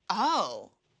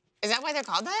 Oh. Is that why they're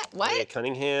called that? What? Aaliyah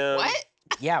Cunningham. What?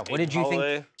 Yeah. What did you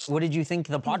Holloway. think? What did you think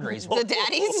the Padres were? The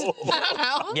daddies? I don't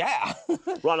know. Yeah.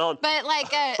 Run on. But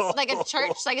like a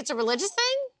church, like it's a religious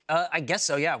thing? I guess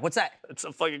so. Yeah. What's that? It's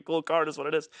a fucking cool card, is what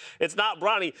it is. It's not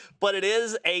Bronny, but it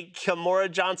is a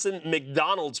Kimura Johnson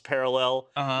McDonald's parallel.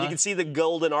 You can see the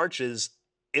golden arches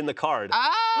in the card.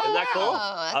 Oh, Isn't that cool?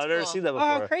 that's I've never cool. seen that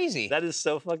before. Oh, crazy. That is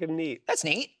so fucking neat. That's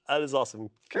neat. That is awesome.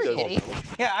 Very Good cool. old-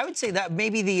 Yeah, I would say that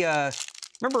maybe the.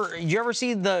 Remember, you ever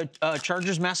see the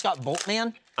Chargers mascot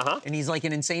Boltman? And he's like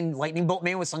an insane lightning bolt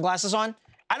man with sunglasses on.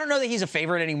 I don't know that he's a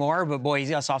favorite anymore, but boy, he's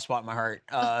got a soft spot in my heart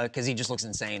because he just looks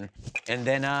insane. And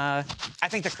then I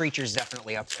think the creature's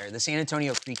definitely up there. The San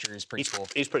Antonio creature is pretty cool.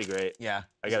 He's pretty great. Yeah,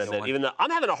 I he's a gotta good admit, one. even though I'm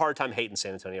having a hard time hating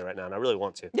San Antonio right now, and I really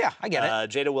want to. Yeah, I get it.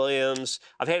 Jada Williams,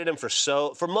 I've hated him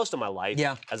for most of my life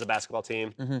as a basketball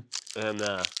team. And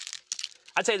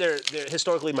I'd say they're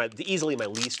historically easily my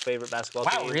least favorite basketball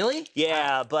team. Wow, really?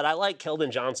 Yeah, but I like Keldon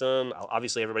Johnson.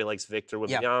 Obviously, everybody likes Victor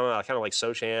Wembanyama. I kind of like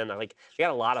Sochan. They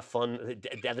got a lot of fun.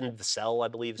 Devin Vassell, I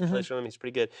believe, is playing for them. He's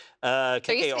pretty good. There used KK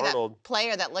to be Arnold. that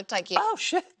player that looked like you. Oh,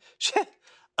 shit.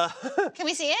 Can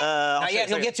we see it? Not yet.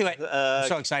 He'll get to it. I'm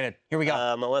so excited. Here we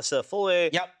go. Melissa Foley.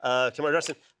 Yep. Kimura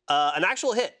Justin. An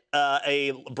actual hit.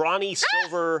 A Bronny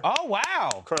Silver Oh,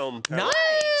 wow. Chrome. Nice.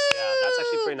 Yeah, that's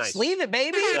actually pretty nice. Sleeve it,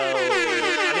 baby. So, I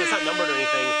mean, it's not numbered or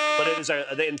anything, but it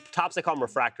is in Topps they call them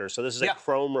refractors. So this is a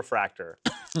chrome refractor.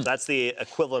 So that's the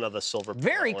equivalent of a silver.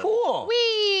 Very pearl. cool.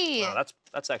 Wee. Wow,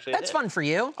 that's actually That's fun for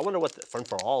you. I wonder what fun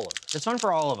for all of us. It's fun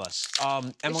for all of us.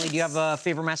 Emily, do you have a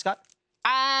favorite mascot?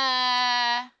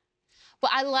 Well,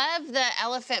 I love the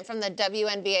elephant from the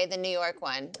WNBA, the New York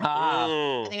one.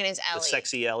 I think her name's Ellie. The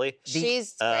sexy Ellie.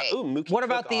 She's great. Ooh, Mookie What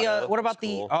about Cook the? auto. What about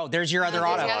That's the? cool. Oh, there's your other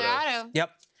There's auto. the other auto.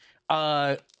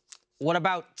 Yep. What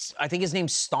about? I think his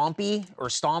name's Stompy or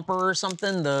Stomper or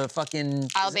something. The fucking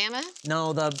Alabama?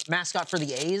 No, the mascot for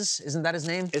the A's. Isn't that his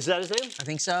name? Is that his name? I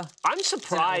think so. I'm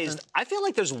surprised. elephant. I feel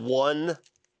like there's one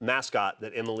mascot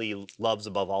that Emily loves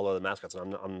above all other mascots,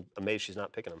 and I'm amazed she's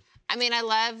not picking him. I mean, I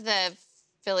love the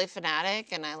Philly Fanatic,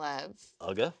 and I love,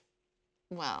 Uga?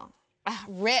 well,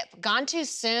 Rip, gone too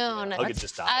soon. Yeah, Uga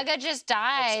just died. Uga just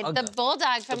died. What's The Uga?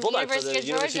 Bulldog from the University of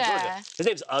Georgia. His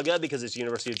name's Uga because it's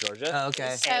University of Georgia. Oh,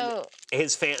 okay. So,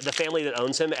 The family that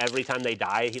owns him, every time they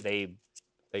die, they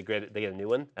get a new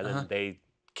one, and then they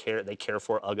care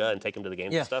for Uga and take him to the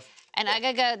games and stuff. and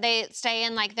Uga they stay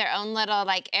in like their own little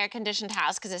like air-conditioned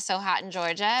house because it's so hot in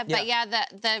Georgia. But yeah,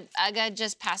 the Uga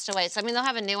just passed away. So I mean, they'll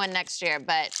have a new one next year.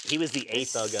 But He was the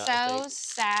 8th Uga, I so think.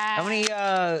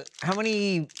 sad. How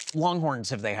many Longhorns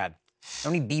have they had? How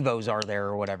many Bevos are there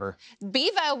or whatever?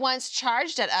 Bevo once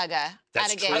charged at Uga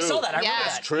That's at a game. true. I saw that. I remember Yeah.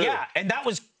 that. That's true. Yeah, and that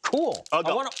was cool.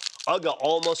 Uga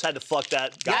almost had to fuck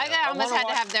that guy Uga up. almost had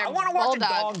to have their I want to watch a Bulldog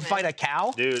dog man. fight a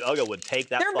cow. Dude, Uga would take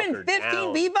that There have fucker been 15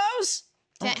 down. Bevos?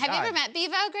 Oh Have my you ever God. met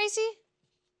Bevo, Gracie?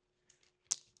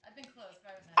 I've been close.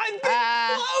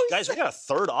 Guys, we got a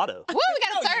third auto. Woo, we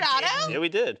got a third auto? Yeah, we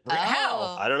did.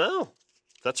 How? I don't know.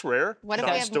 That's rare. What if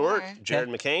Sean we have Stewart, more? Jared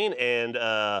McCain, and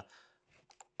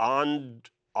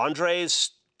Andrej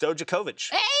Stojakovic.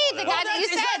 Hey, the guy that you Is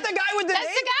said. that the guy with the That's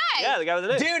name? the guy. Yeah, the guy with the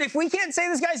name. Dude, if we can't say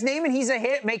this guy's name and he's a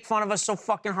hit, make fun of us so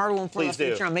fucking hard when Please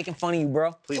do. I'm making fun of you,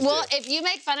 bro. Please Well, do. if you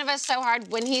make fun of us so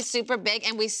hard when he's super big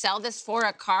and we sell this for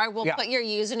a car, we'll Yeah. put your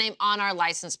username on our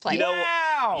license plate.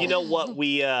 Wow. You know what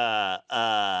we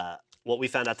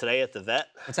found out today at the vet?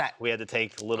 What's that? We had to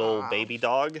take little baby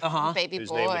dog, Uh-huh. Baby whose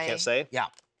boy. name we can't say. Yeah.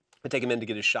 We take him in to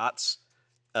get his shots,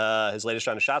 his latest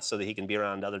round of shots, so that he can be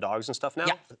around other dogs and stuff now,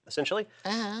 Yeah. essentially.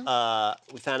 Uh-huh.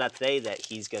 We found out today that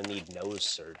he's going to need nose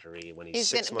surgery when he's He's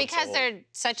 6 gonna, months because old. they're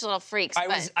such little freaks. I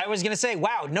was gonna say,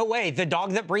 wow, no way. The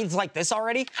dog that breathes like this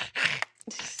already?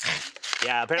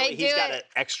 Yeah, apparently They he's do got it- it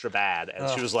extra bad, and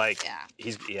she was like, Yeah.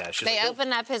 she's They like,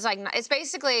 open up his, like, it's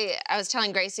basically, I was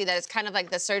telling Gracie that it's kind of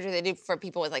like the surgery they do for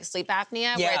people with, like, sleep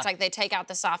apnea, where Yeah. it's like they take out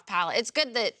the soft palate. It's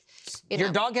good that, you Your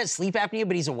know. dog has sleep apnea,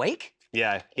 but he's awake?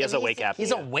 yeah, he has Yeah, a but wake apnea.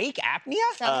 He's awake apnea?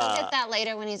 So he'll get that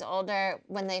later when he's older,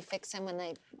 when they fix him, when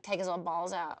they take his little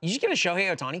balls out. You just get a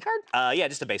Shohei Ohtani card? Yeah,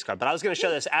 just a base card. But I was going to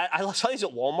show this. I saw these at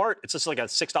Walmart. It's just like a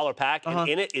 $6 pack, and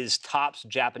in it is Topps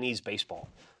Japanese baseball.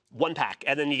 One pack,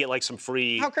 and then you get like some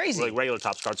free, How crazy. like regular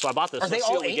Topps cards. So I bought this. Are they Let's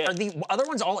see all what we get. are the other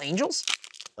ones all angels?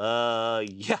 Yeah.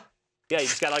 Yeah, you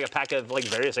just got like a pack of like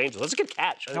various angels. That's a good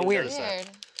catch. I How didn't weird. notice that. Weird.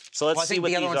 So let's Well, I see think what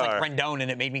the these other one's are. like Rendon, and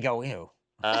it made me go, ew.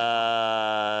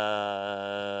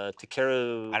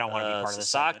 Takeru I don't want to be part of this.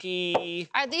 Sasaki.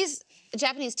 Are these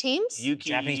Japanese teams? Yuki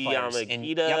Japanese players.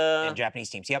 Yamagita. And Japanese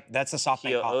teams. Yep, that's the SoftBank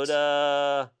Kyo Hawks.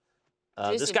 Oda.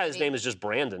 This Juicy guy's Beauty. name is just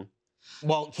Brandon.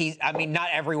 Well, not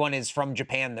everyone is from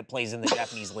Japan that plays in the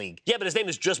Japanese league. Yeah, but his name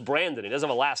is just Brandon. He doesn't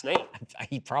have a last name.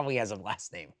 He probably has a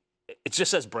last name. It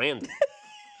just says Brandon.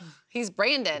 He's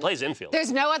Brandon. He plays infield.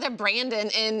 There's no other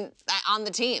Brandon on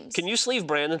the teams. Can you sleeve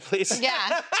Brandon, please?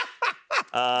 Yeah.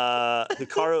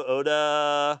 Hikaru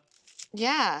Oda.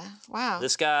 Yeah. Wow.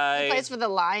 This guy. He plays for the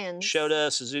Lions.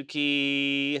 Shota,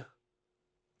 Suzuki,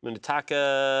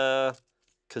 Munetaka,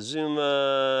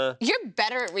 Kazuma. You're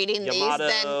better at reading Yamato.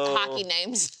 these than hockey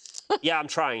names. Yeah, I'm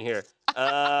trying here.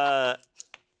 Koji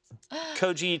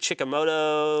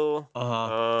Chikamoto.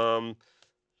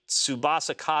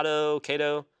 Tsubasa Kato.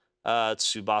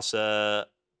 Tsubasa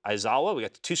Aizawa. We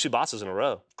got 2 Tsubasas in a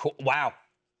row. Cool. Wow.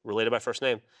 Related by first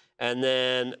name. And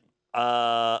then,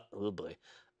 oh boy,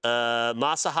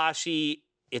 Masahashi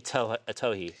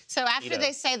Itohi. So after Ito.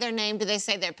 they say their name, do they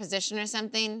say their position or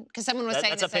something? Because someone was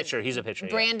saying That's a that said pitcher. He's a pitcher.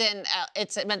 Yeah. Brandon,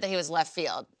 it meant that he was left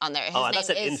field on there. His Oh, name that's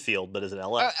an is, infield, but is it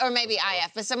LF? or maybe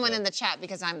IF, but someone in the chat,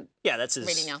 because I'm Yeah, that's his.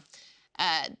 reading now.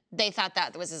 They thought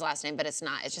that was his last name, but it's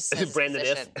not. It's just his Brandon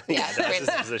position. If. Yeah, That's his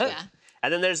Brandon. position. Yeah.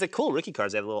 And then there's the cool rookie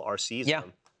cards. They have little RCs. Yeah. On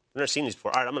them. I've never seen these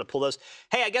before. All right, I'm going to pull those.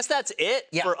 Hey, I guess that's it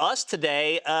Yeah. for us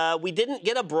today. We didn't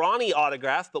get a Brawny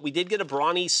autograph, but we did get a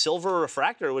Brawny silver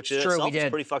refractor, which in True, itself we is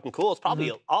did. pretty fucking cool. It's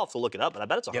probably, I'll have to look it up, but I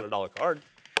bet it's a $100 card.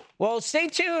 Well, stay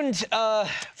tuned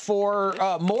for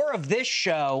more of this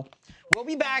show. We'll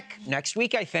be back next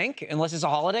week, I think, unless it's a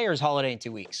holiday, or is holiday in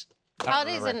 2 weeks?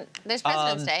 Holidays and there's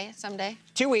President's Day someday.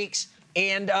 2 weeks.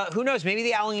 And who knows, maybe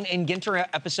the Allen and Ginter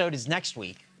episode is next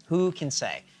week. Who can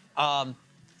say?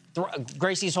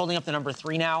 Gracie's holding up the number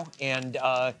 3 now, and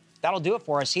that'll do it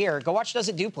for us here. Go watch Does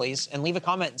It Do, please, and leave a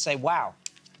comment and say, wow,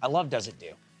 I love Does It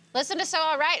Do. Listen to So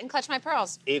All Right and Clutch My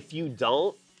Pearls. If you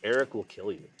don't, Eric will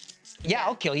kill you. Yeah,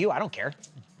 I'll kill you. I don't care.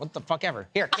 What the fuck ever.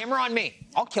 Here, camera on me.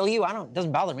 I'll kill you. It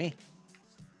doesn't bother me.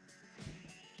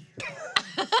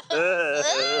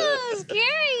 Ooh,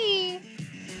 scary.